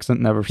her accent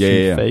never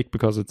seemed yeah. fake,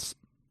 because it's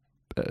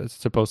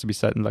supposed to be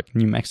set in like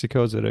New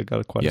Mexico, so they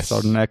got quite a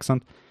southern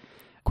accent.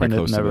 Quite and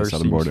close it to never the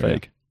southern seems border.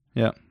 fake.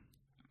 Yeah.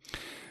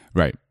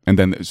 Right. And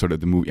then sort of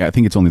the movie, I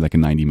think it's only like a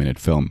 90-minute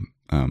film.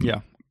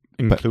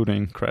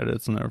 Including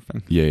credits and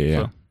everything.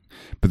 Yeah. So-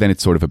 But then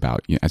it's sort of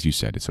about, as you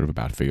said, it's sort of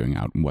about figuring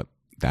out what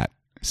that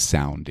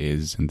sound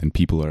is, and then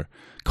people are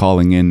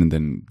calling in, and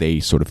then they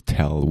sort of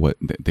tell what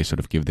they sort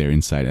of give their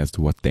insight as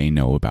to what they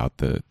know about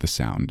the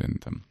sound.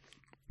 And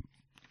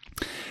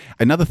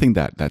another thing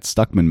that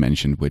Stuckman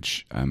mentioned,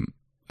 which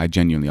I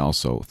genuinely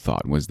also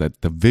thought, was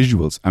that the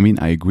visuals. I mean,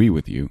 I agree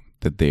with you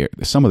that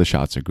some of the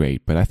shots are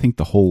great, but I think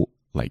the whole,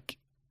 like,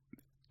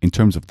 in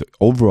terms of the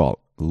overall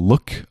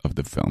look of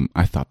the film,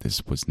 I thought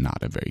this was not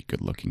a very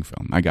good looking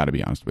film. I got to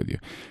be honest with you.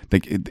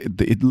 Like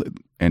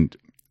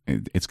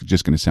it's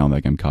just going to sound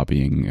like I'm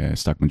copying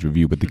Stuckman's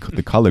review, but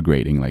the color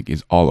grading, like,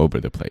 is all over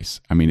the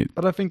place. I mean,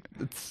 but I think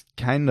it's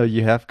kind of,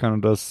 you have kind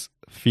of this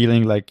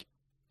feeling like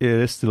it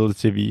is still the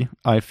TV.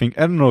 I think,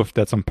 I don't know if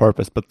that's on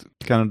purpose, but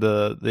kind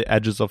of the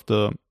edges of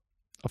the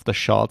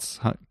shots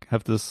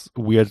have this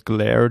weird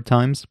glare at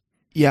times.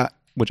 Yeah,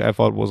 which I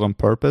thought was on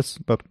purpose,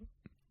 but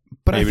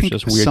I think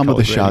just weird some of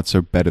the color shots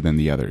are better than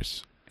the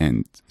others,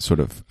 and sort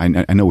of I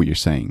know what you're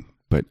saying,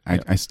 but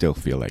I still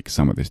feel like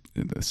some of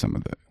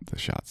the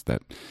shots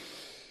that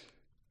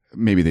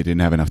maybe they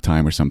didn't have enough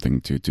time or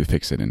something to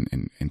fix it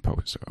in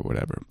post or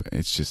whatever. But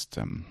it's just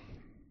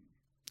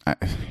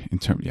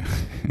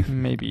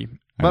maybe.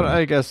 But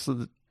I guess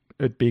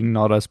it being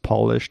not as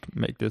polished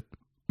make it,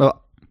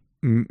 well,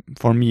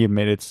 for me, it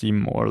made it seem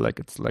more like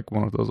it's like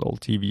one of those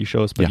old TV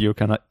shows, but you're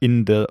kind of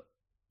in the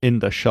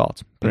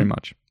shot pretty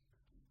much.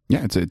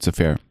 Yeah, it's a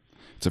fair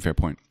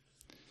point.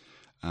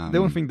 The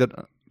only thing that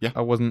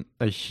I wasn't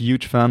a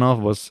huge fan of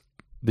was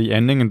the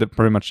ending and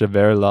pretty much the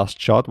very last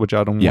shot, which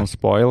I don't want to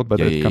spoil, but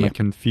it kind of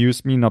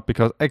confused me. Not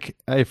because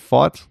I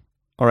thought,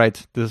 all right,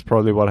 this is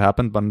probably what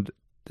happened, but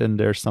then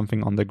there's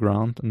something on the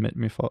ground and made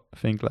me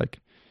think like,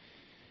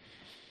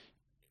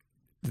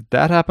 did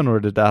that happen or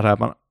did that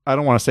happen? I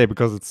don't want to say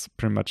because it's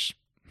pretty much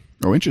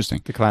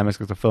interesting, the climax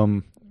of the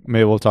film.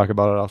 Maybe we'll talk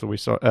about it after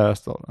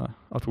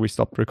we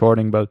stopped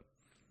recording. But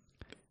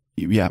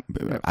yeah,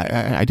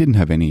 I didn't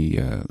have any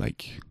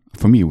like.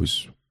 For me, it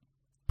was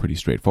pretty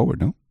straightforward.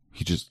 No,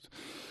 he just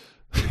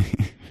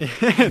it's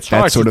that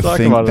hard sort to of talk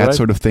thing. about it, That right?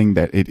 sort of thing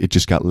that it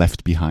just got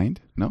left behind.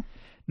 No,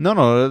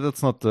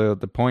 that's not the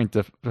point.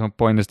 The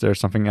point is there's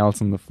something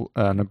else on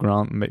the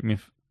ground and make me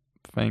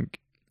think.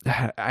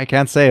 I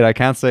can't say it. I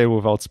can't say it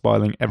without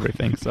spoiling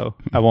everything, so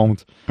I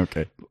won't.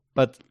 Okay.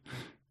 But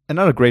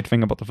another great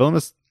thing about the film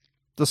is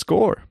the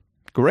score.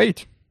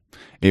 Great.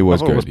 It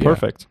was good. It was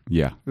perfect.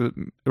 Yeah.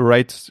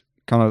 Right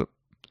kind of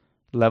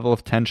level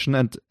of tension,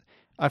 and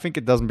I think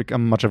it doesn't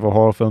become much of a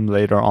horror film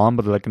later on,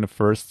 but like in the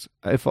first,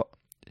 you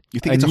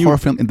think it's a horror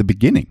film in the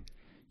beginning?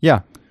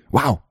 Yeah.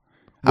 Wow.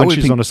 When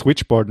she's on a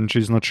switchboard and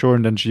she's not sure,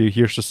 and then she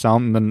hears the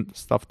sound, and then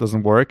stuff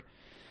doesn't work.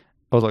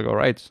 I was like, all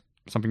right,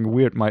 something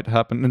weird might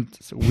happen, and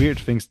weird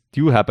things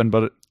do happen,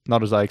 but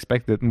not as I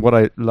expected. And what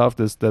I loved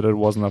is that it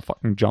wasn't a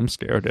fucking jump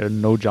scare. There are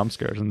no jump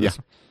scares in this.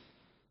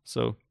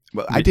 So,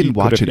 well, I didn't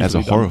watch it as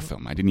a horror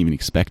film. I didn't even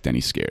expect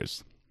any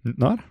scares.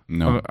 Not?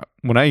 No.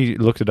 When I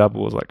looked it up, it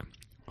was like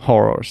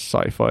horror,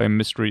 sci-fi,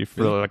 mystery,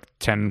 thriller, like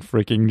 10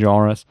 freaking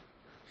genres.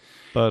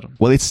 But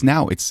well, it's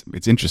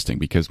interesting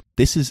because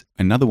this is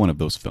another one of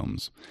those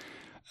films.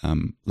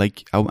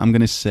 Like I'm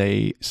going to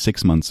say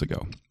 6 months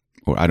ago,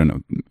 or I don't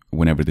know,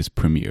 whenever this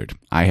premiered,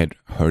 I had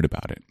heard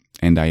about it.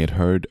 And I had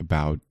heard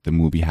about the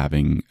movie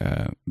having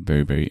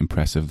very, very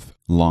impressive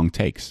long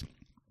takes.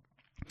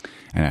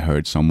 And I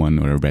heard someone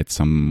or read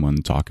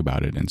someone talk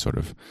about it and sort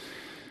of,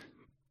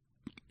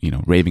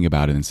 raving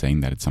about it and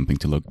saying that it's something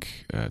to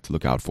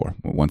look out for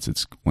once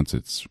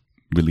it's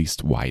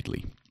released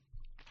widely.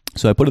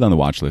 So I put it on the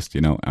watch list.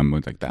 I'm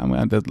like,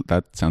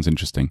 that sounds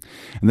interesting.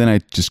 And then I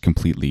just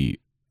completely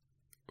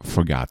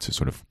forgot to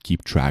sort of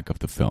keep track of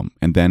the film.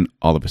 And then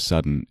all of a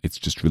sudden, it's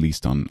just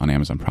released on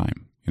Amazon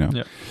Prime.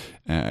 Yeah.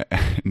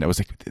 And I was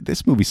like,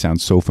 this movie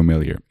sounds so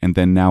familiar. And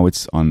then now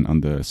it's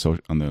on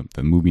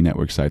the movie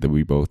network site that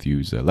we both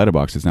use,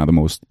 Letterboxd. It's now the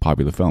most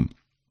popular film.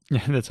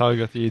 Yeah, that's how I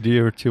got the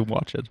idea to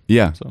watch it.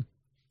 Yeah. So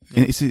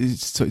and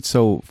it's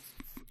so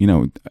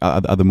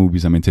other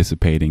movies I'm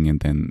anticipating,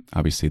 and then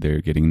obviously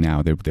they're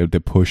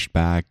pushed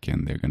back,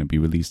 and they're going to be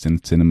released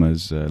in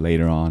cinemas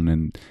later on.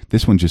 And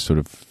this one just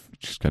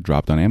got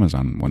dropped on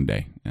Amazon one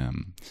day.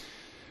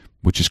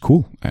 Which is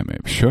cool. I mean,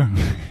 sure.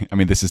 I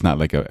mean, this is not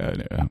like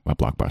a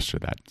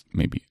blockbuster that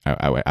maybe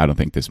I don't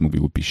think this movie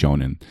would be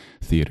shown in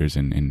theaters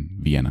in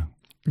Vienna.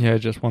 Yeah, I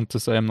just want to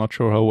say I'm not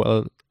sure how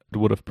well it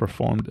would have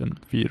performed in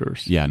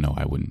theaters. Yeah, no,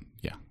 I wouldn't.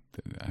 Yeah,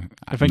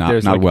 I think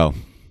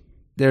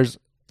there's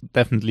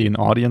definitely an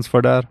audience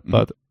for that,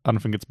 but I don't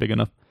think it's big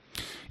enough.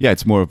 Yeah,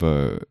 it's more of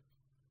a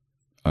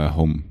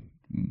home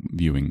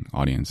viewing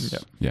audience.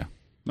 Yeah.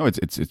 No,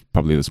 it's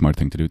probably the smart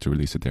thing to do to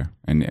release it there,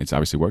 and it's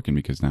obviously working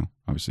because now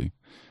obviously.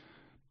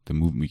 The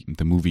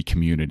movie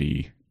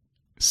communities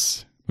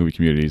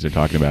are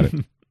talking about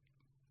it.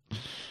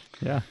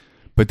 Yeah.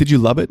 But did you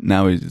love it?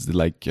 Now is it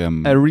like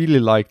I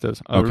really liked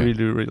it. I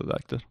really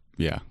liked it.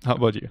 Yeah. How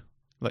about you?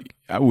 Like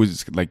I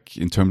was like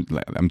in terms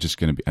like, I'm just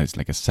gonna be it's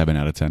like a 7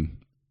 out of 10,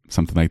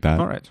 something like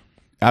that. All right.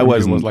 It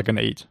was like an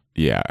 8.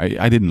 Yeah,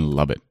 I didn't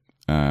love it.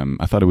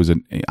 I thought it was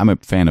I'm a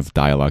fan of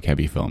dialogue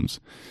heavy films.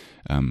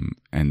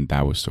 And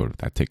that was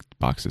that ticked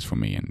boxes for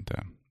me. And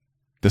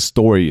the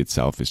story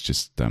itself is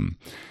just,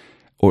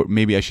 or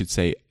maybe I should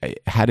say,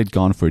 had it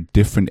gone for a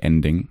different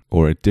ending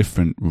or a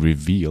different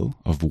reveal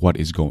of what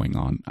is going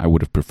on, I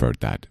would have preferred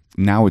that.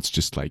 Now it's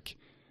just like,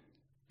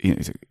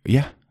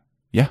 yeah,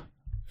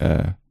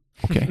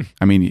 okay.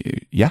 I mean,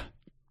 yeah.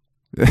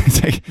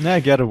 It's like, Yeah, I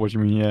get it. What you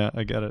mean? Yeah,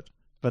 I get it.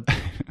 But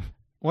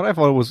what I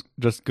thought was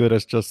just good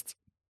as just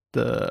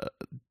the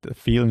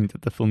feeling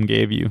that the film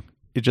gave you.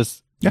 It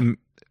just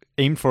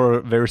aimed for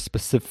a very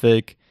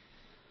specific.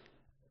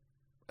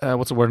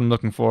 What's the word I'm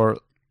looking for?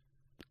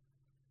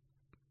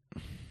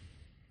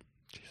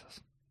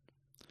 Jesus.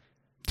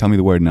 tell me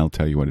the word and I'll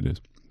tell you what it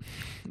is.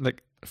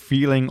 Like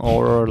feeling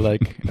or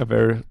like a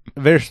very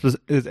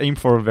it's aimed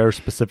for a very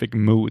specific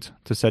mood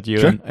to set you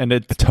in, and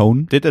it A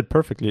tone? did it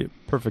perfectly.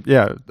 Perfect.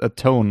 Yeah, a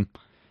tone.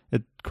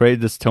 It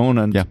created this tone,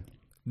 and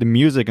the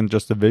music and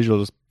just the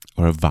visuals.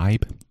 Or a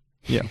vibe?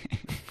 Yeah.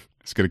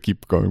 It's going to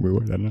keep going with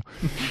word, I don't know.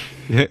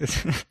 Yeah.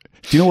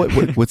 Do you know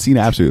what scene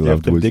I absolutely You have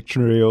loved the was...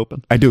 dictionary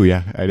open. I do,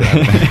 yeah. I do.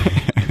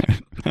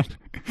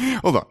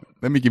 Hold on.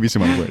 Let me give you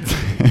some other words.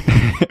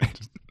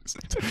 Just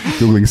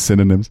Googling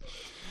synonyms.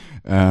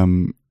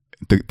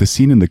 The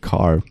scene in the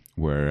car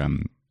where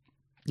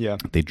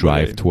they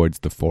drive towards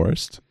the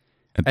forest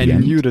at the I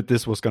end. knew that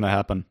this was going to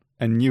happen.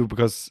 I knew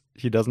because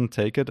he doesn't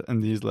take it,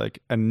 and he's like,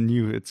 I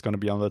knew it's going to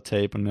be on the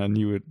tape, and I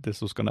knew this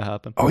was going to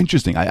happen. Oh,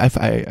 interesting. I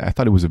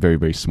thought it was a very,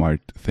 very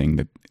smart thing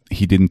that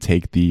he didn't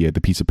take the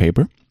piece of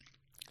paper.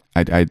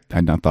 I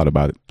had not thought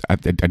about it. I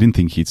didn't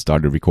think he'd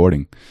started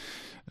recording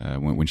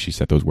when she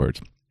said those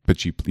words. But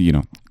she,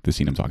 the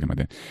scene I'm talking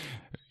about.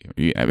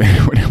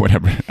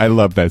 Whatever. I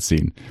love that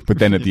scene. But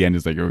then at the end,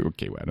 it's like,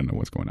 okay, well, I don't know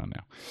what's going on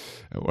now.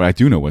 Or I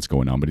do know what's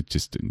going on, but it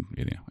just didn't.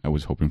 I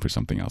was hoping for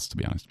something else, to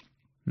be honest.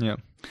 Yeah.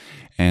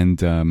 And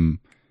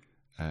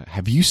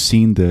have you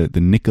seen the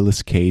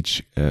Nicolas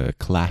Cage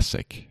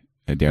classic?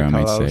 Dare I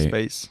might say?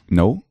 Space.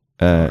 No.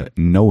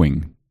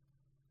 Knowing.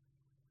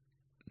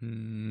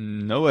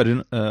 No, I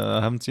didn't.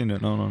 I haven't seen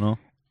it. No.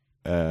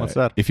 What's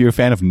that? If you're a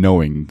fan of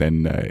Knowing,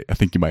 then I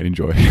think you might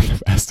enjoy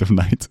The Fast of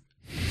Night.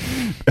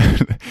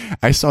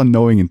 I saw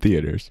Knowing in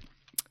theaters,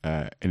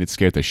 and it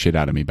scared the shit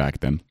out of me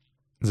back then.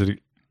 Is it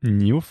a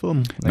new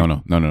film?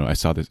 No. I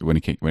saw this when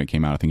it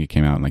came out. I think it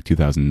came out in like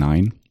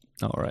 2009.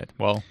 All right.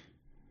 Well,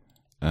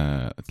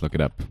 let's look it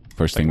up.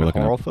 First like thing we're a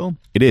looking horror up. film.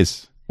 It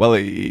is. Well,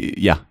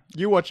 yeah.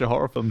 You watched a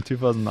horror film in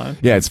 2009?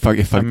 Yeah, it's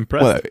fucking. I'm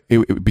impressed.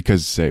 Well,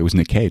 because it was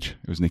Nick Cage.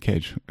 It was Nick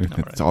Cage.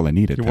 That's all I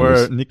needed. You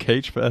were a Nick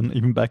Cage fan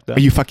even back then. Are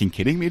you fucking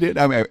kidding me, dude?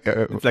 I mean,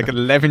 it's like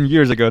 11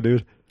 years ago,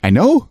 dude. I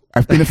know.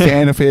 I've been a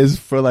fan of his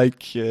for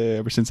like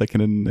ever since I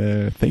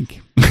can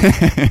think.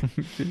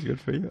 Good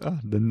for you.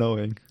 The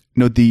Knowing.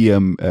 No, the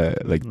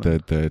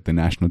the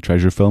National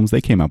Treasure films,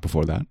 they came out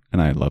before that,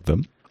 and I loved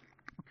them.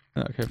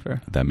 Okay,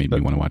 fair. That made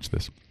me want to watch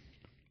this.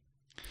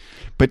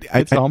 But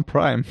it's on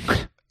Prime.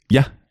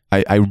 Yeah,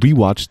 I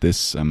rewatched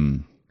this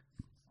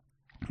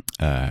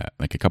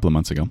like a couple of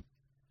months ago,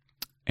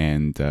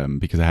 and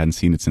because I hadn't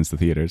seen it since the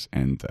theaters,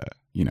 and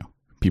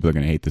people are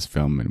going to hate this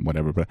film and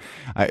whatever, but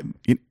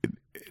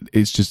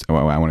it's just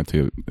I wanted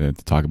to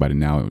talk about it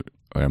now,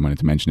 or I wanted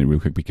to mention it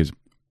real quick because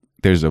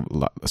there's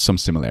some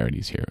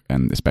similarities here,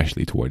 and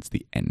especially towards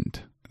the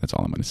end. That's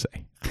all I'm going to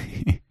say.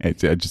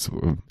 It's just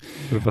bit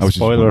of a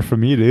spoiler for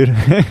me, dude.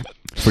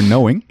 For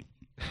Knowing.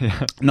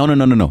 Yeah. No.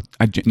 No.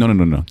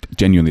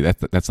 Genuinely,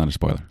 that's not a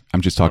spoiler. I'm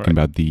just talking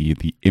about the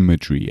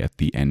imagery at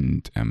the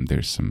end.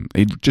 There's some.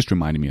 It just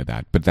reminded me of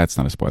that, but that's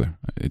not a spoiler.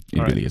 It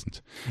really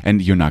isn't.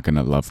 And you're not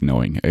gonna love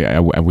Knowing. I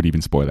would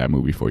even spoil that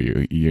movie for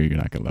you. You're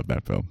not gonna love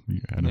that film.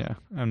 Yeah,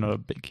 I'm not a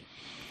big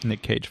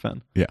Nick Cage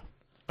fan. Yeah.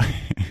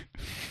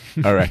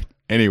 All right.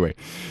 Anyway,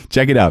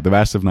 check it out. The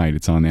Fast of Night.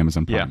 It's on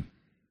Amazon Prime.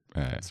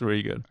 Yeah. It's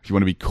really good. If you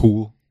want to be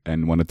cool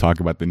and want to talk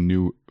about the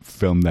new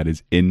film that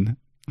is in.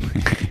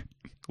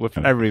 With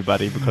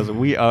everybody, because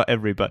we are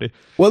everybody.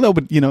 Well, no,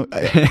 but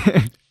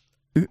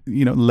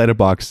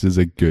Letterboxd is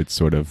a good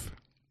sort of.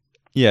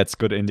 Yeah, it's a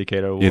good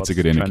indicator. It's a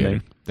good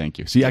indicator. Thank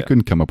you. See, I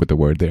couldn't come up with the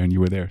word there, and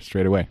you were there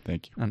straight away.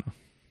 Thank you. I know.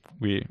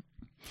 We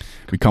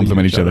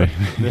compliment each other.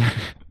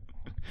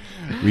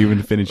 We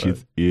even finish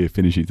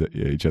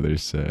each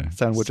other's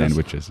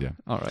sandwiches. Yeah.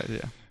 All right.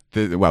 Yeah.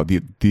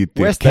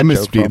 The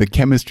chemistry. The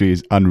chemistry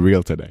is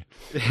unreal today.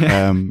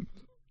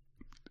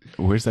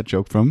 Where's that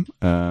joke from?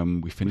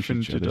 We finish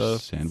each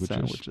other's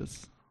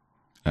sandwiches.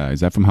 Is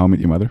that from How I Met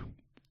Your Mother?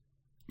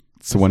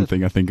 It's the one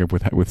thing I think of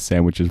with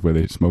sandwiches where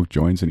they smoke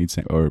joints and eat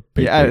or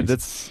baked berries.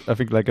 That's I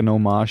think like an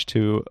homage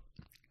to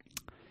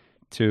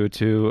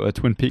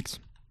Twin Peaks.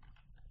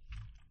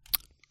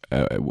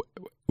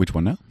 Which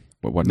one now?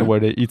 What now? Where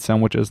they eat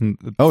sandwiches and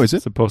is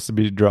it supposed to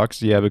be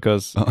drugs? Yeah,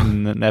 because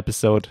in an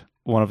episode,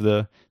 one of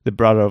the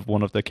brother of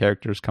one of the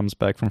characters comes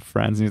back from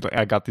France and he's like,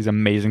 I got these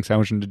amazing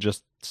sandwiches, and they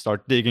just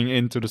start digging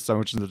into the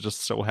sandwiches and they're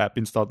just so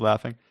happy and start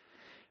laughing.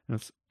 And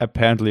it's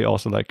apparently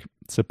also like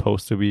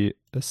supposed to be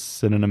a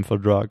synonym for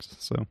drugs.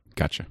 So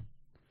Gotcha.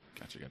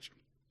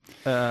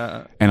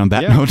 And on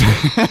that note,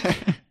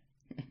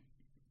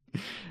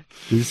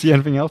 Did you see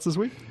anything else this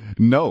week?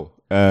 No,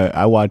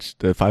 I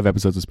watched 5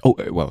 episodes.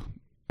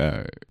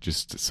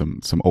 Just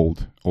some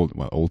old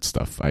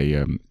stuff.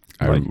 I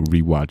Like-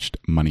 rewatched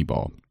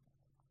Moneyball.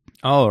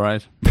 Oh,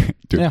 right.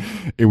 Dude, Yeah.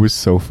 it was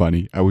so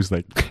funny. I was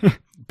like,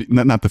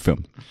 not the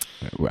film.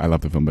 I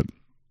love the film, but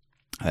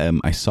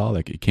I saw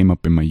like it came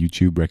up in my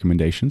YouTube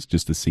recommendations,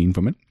 just the scene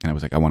from it, and I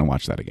was like, I want to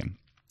watch that again.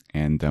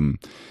 And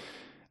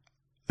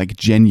like I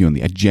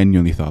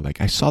genuinely thought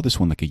like I saw this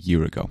one like a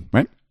year ago,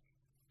 right?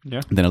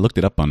 Yeah. And then I looked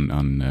it up on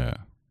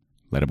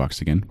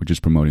Letterboxd again, which is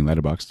promoting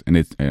Letterboxd, and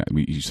it's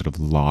you sort of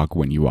log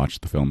when you watch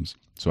the films.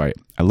 So I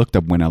looked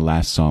up when I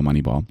last saw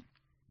Moneyball.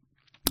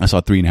 I saw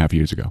it 3.5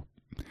 years ago.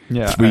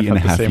 Yeah.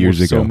 3.5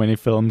 years ago. So many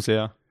films,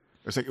 yeah.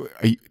 It's like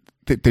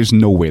there's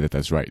no way that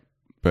that's right,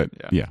 but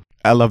yeah,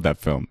 I love that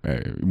film.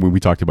 We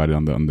talked about it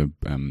on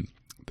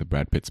the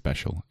Brad Pitt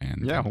special,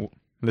 and Yeah.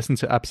 Listen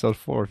to episode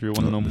 4 if you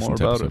want to know listen more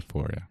to about episode it.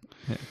 4, yeah.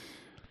 Yeah.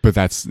 But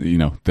that's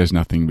there's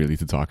nothing really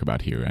to talk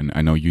about here, and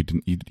I know you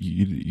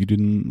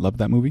didn't love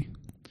that movie.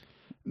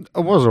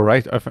 It was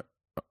alright.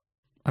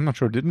 I'm not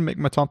sure. Didn't make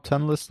my top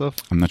 10 list of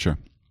I'm not sure.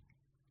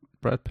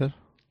 Brad Pitt.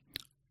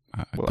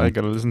 I I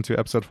gotta listen to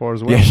episode 4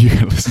 as well. Yeah, you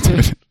can listen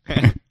to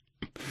it.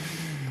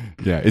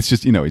 Yeah, it's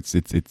just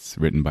it's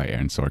written by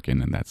Aaron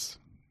Sorkin,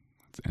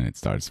 and it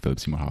stars Philip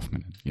Seymour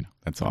Hoffman. And,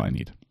 that's all I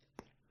need.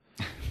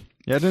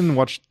 Yeah, I didn't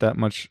watch that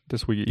much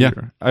this week Yeah.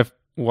 either. I've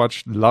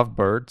watched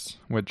Lovebirds,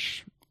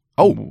 which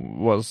Oh.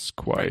 was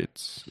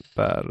quite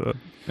bad,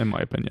 in my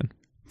opinion.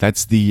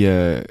 That's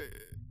the.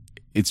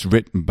 It's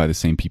written by the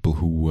same people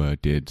who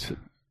did.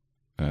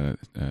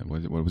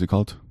 What was it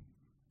called?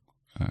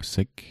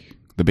 Sick.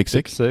 The Big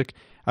Sick. Sick.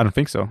 I don't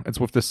think so. It's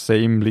with the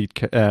same lead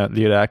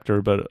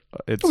actor, but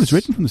it's. Oh, it's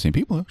written from the same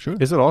people. Sure.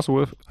 Is it also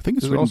with? I think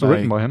it's is it also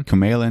written by him?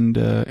 Kumail and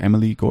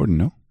Emily Gordon.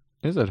 No,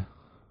 Is it?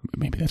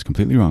 maybe that's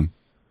completely wrong.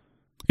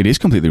 It is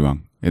completely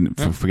wrong. And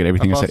Yeah, forget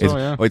everything I, I said. thought so,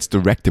 yeah. It's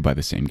directed by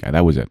the same guy.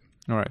 That was it.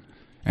 All right.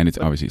 And it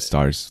obviously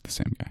stars the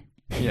same guy.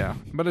 Yeah,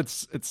 but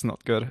it's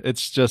not good.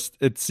 It's just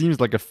it seems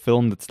like a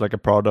film that's like a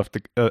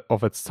product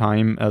of its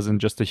time, as in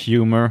just the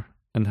humor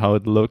and how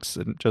it looks,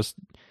 and just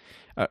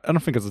I don't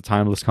think it's a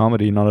timeless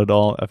comedy, not at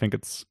all. I think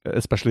it's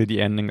especially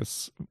the ending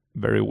is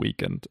very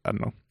weak, and I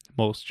don't know,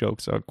 most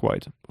jokes are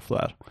quite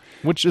flat,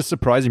 which is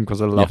surprising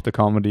because I love the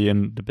comedy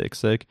in The Big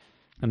Sick,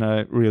 and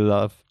I really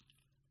love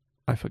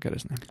I forget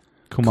his name,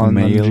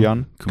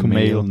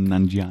 Kumail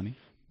Nanjiani.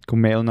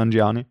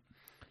 Nanjiani.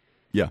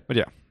 Yeah, but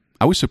yeah.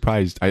 I was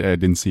surprised. I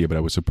didn't see it, but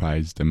I was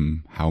surprised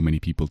how many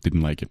people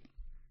didn't like it,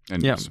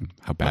 and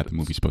how bad the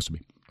movie's supposed to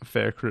be.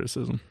 Fair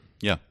criticism.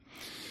 Yeah.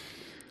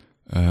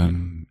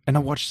 And I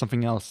watched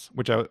something else,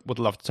 which I would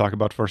love to talk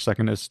about for a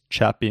second, is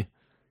Chappie.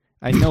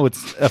 I know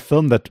it's a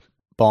film that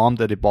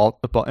bombed at the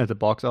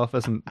box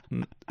office, and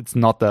it's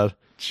not that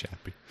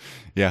Chappie.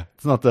 Yeah.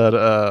 It's not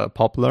that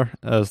popular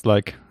as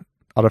like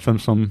other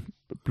films from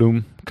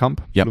Blomkamp.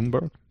 Yep.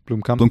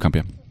 Blomkamp.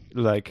 Yeah.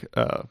 Like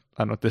I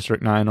don't know,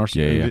 District 9 or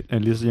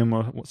Elysium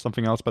or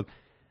something else, but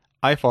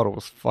I thought it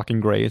was fucking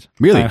great.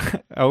 Really? I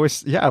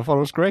thought it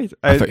was great.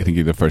 I think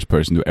you're the first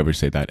person to ever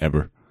say that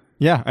ever.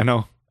 Yeah, I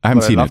know. I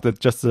haven't seen I loved it.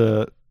 Just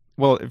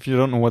well, if you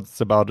don't know what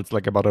it's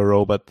like about a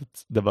robot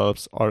that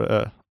develops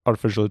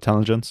artificial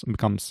intelligence and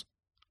becomes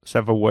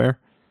self-aware.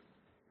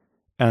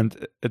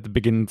 And at the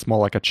beginning, it's more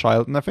like a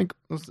child. And I think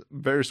it's a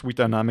very sweet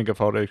dynamic of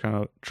how they kind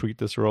of treat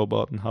this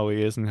robot and how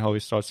he is and how he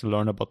starts to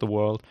learn about the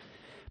world.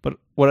 But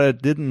what I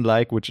didn't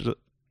like, which is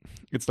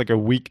it's like a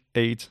weak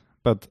 8,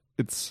 but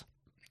it's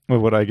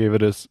what I gave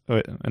it is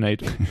an 8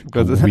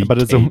 because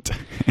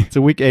it's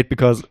a weak 8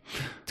 because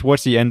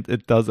towards the end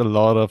it does a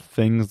lot of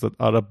things that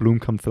other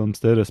Blomkamp films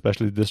did,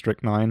 especially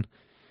District 9,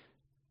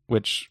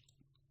 which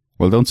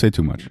don't say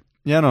too much.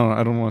 Yeah, no,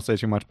 I don't want to say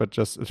too much, but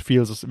just it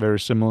feels very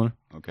similar.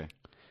 Okay.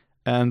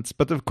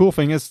 But the cool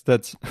thing is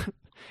that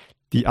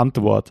the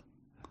Antwoord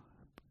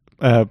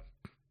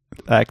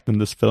act in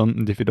this film,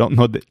 and if you don't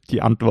know the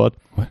Antwoord,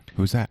 what?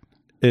 Who's that?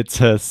 It's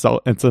a South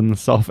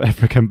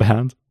African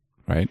band,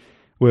 right?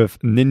 With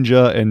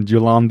Ninja and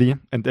Yolandi,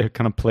 and they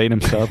kind of play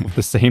themselves with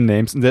the same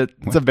names. And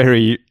it's a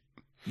very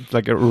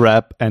like a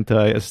rap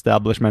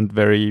anti-establishment,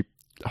 very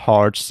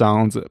hard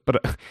sounds.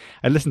 But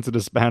I listened to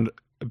this band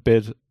a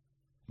bit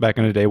back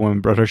in the day when my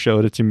brother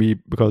showed it to me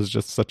because it's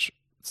just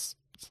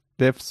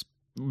they have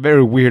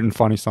very weird and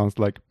funny sounds.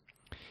 Like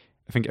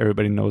I think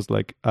everybody knows,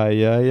 like I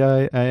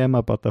am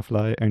a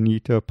butterfly. I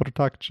need a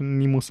protection,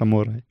 Nemo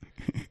Samurai.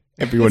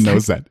 Everyone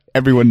knows that.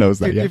 Everyone knows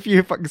that. Yeah. If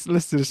you fucking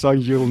listen to the song,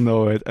 you'll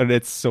know it, and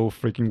it's so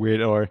freaking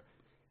weird. Or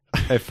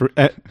that's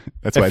why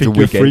it's a weekend.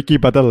 You're freaky,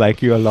 but I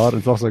like you a lot.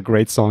 It's also a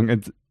great song.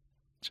 And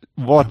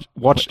watch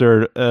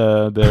their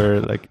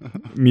like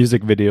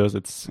music videos.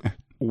 It's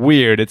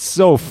weird. It's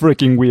so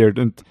freaking weird,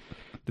 and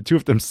the two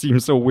of them seem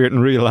so weird in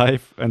real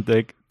life, and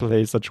they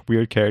play such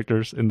weird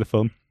characters in the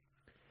film.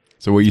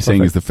 So what you're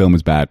saying is the film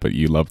is bad, but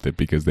you loved it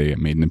because they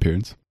made an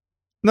appearance?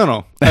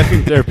 No. I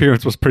think their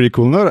appearance was pretty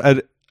cool. No,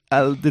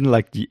 I didn't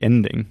like the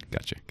ending.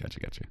 Gotcha.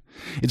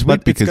 It's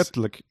weird because it's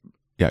got like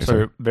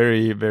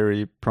very,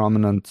 very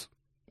prominent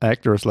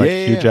actors like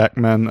Hugh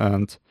Jackman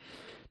and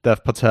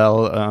Dev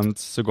Patel and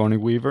Sigourney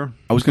Weaver.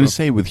 I was going to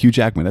say with Hugh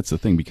Jackman, that's the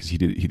thing, because he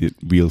did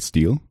Real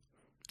Steel.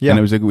 Yeah. And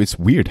it was like, it's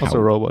weird how... Also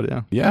a robot,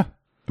 yeah. Yeah.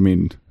 I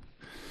mean...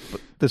 But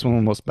this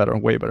one was better,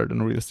 way better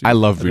than Real Steel. I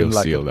love Real didn't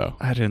like Steel, it. though.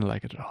 I didn't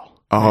like it at all.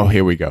 Oh,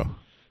 here we go.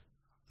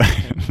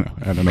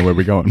 I don't know where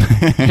we're going.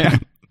 Yeah.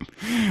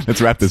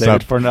 Let's wrap this Save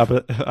up. it for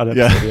another episode,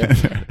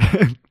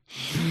 Yeah.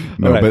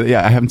 No, Right. but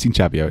yeah, I haven't seen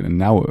Chappie yet, and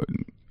now,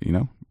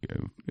 you're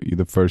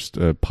the first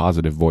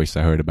positive voice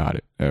I heard about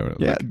it.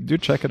 Yeah, do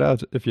check it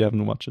out if you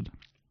haven't watched it.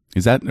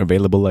 Is that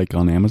available like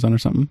on Amazon or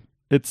something?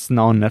 It's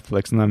now on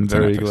Netflix, and I'm It's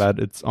on very Netflix. glad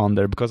it's on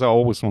there because I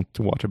always want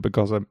to watch it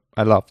because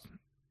I love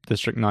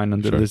District 9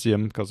 and Sure.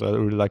 Elysium because I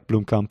really like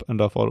Blomkamp,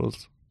 and I thought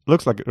it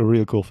looks like a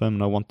real cool film,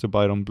 and I want to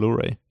buy it on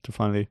Blu-ray to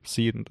finally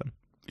see it. And then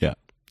Yeah.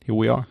 here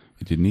we are.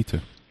 You didn't need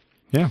to.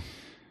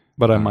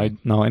 But I might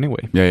now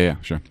anyway. Yeah,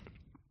 sure.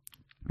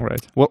 All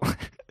right. Well,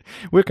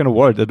 we're kind of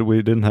worried that we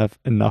didn't have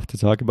enough to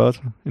talk about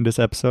in this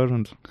episode,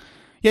 and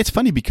Yeah, it's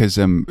funny because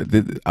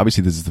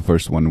obviously this is the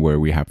first one where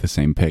we have the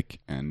same pick,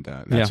 and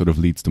that Yeah. sort of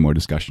leads to more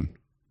discussion.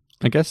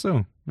 I guess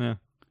so. Yeah.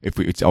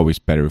 It's always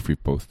better if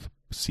we've both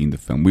seen the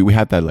film. We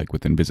had that like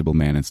with Invisible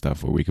Man and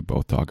stuff where we could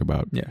both talk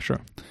about. Yeah.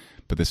 Sure.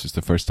 But this is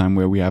the first time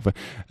where we have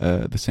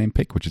the same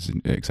pick, which is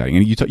exciting.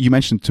 And you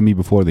mentioned to me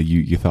before that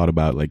you thought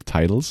about like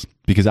titles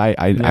because I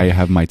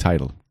have my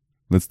title.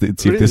 Let's see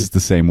if Really? this is the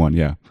same one.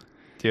 Yeah,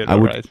 Dude, I all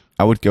would right.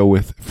 I would go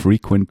with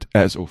frequent.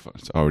 It's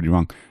already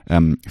wrong.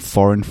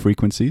 Foreign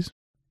frequencies.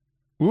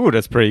 Ooh,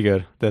 that's pretty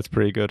good. That's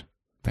pretty good.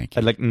 Thank I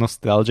you. like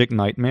nostalgic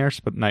nightmares,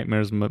 but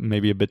nightmares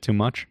maybe a bit too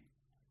much.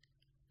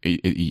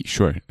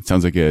 Sure, it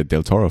sounds like a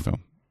Del Toro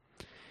film.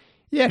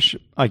 Yeah,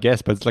 I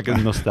guess, but it's like a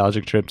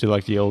nostalgic trip to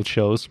like the old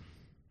shows.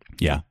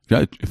 Yeah,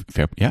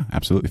 fair. Yeah,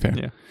 absolutely fair.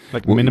 Yeah,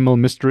 like Well, minimal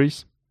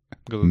mysteries.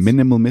 Because it's-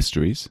 Minimal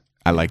mysteries.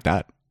 I like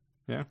that.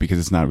 Yeah. Because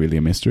it's not really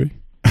a mystery.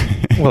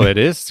 well, it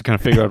is to kind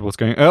of figure out what's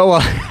going. Oh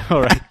well,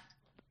 all right.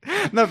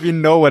 Not if you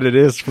know what it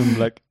is from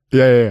like,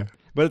 Yeah.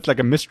 but it's like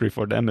a mystery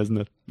for them, isn't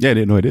it? Yeah,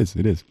 no, it is.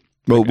 It is.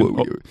 Well,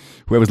 Like an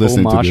whoever's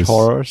listening to Homage this,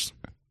 horrors.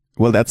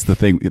 well, that's the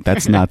thing.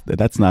 That's not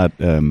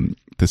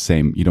the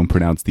same. You don't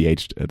pronounce the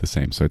H the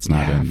same, so it's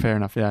not Fair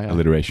enough. Yeah.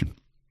 alliteration.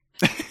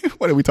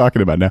 What are we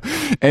talking about now?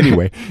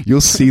 Anyway, you'll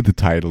see the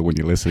title when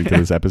you're listening to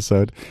this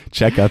episode.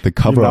 Check out the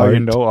cover art. You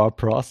know our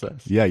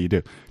process. Yeah, you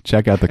do.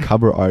 Check out the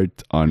cover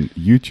art on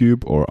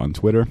YouTube or on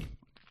Twitter.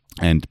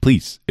 And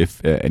please,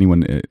 if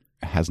anyone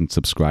hasn't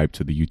subscribed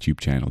to the YouTube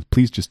channel,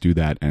 please just do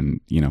that. And,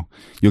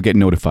 you'll get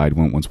notified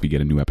once we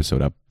get a new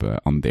episode up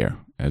on there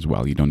as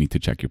well. You don't need to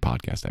check your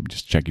podcast app.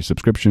 Just check your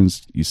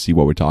subscriptions. You see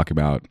what we're talking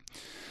about,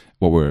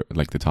 what we're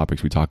like the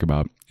topics we talk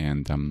about.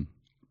 And,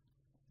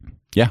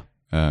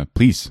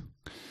 please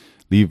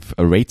leave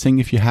a rating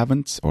if you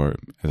haven't, or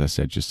as I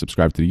said, just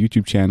subscribe to the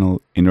YouTube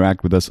channel,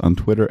 interact with us on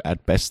Twitter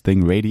at Best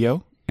Thing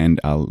Radio, and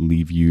I'll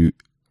leave you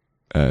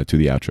to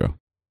the outro.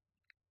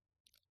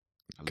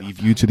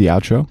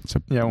 It's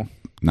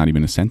not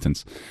even a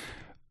sentence.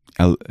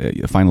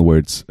 Final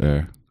words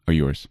are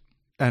yours.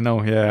 I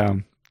know. Yeah.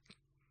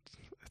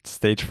 It's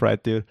stage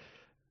fright, dude.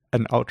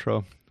 An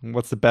outro.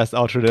 What's the best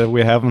outro that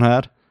we haven't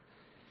had?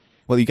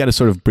 Well, you got to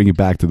sort of bring it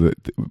back to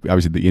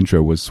obviously the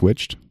intro was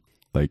switched.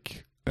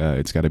 Like,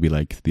 it's got to be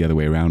like the other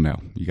way around now.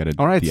 You got to.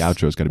 All right, the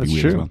outro's got to be that's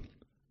weird as true. well.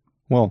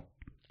 Well,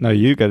 no,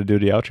 you got to do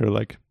the outro.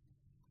 Like,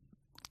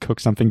 cook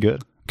something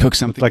good. Cook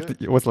something. Like,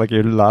 good. what's like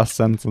your last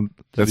sentence?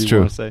 That That's you true.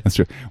 wanna say? That's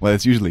true. Well,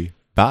 it's usually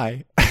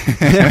bye.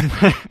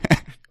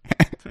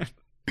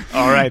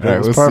 All right, that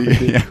was we'll perfect.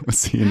 see. Yeah, we'll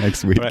see you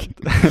next week.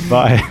 Right.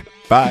 Bye.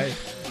 Bye.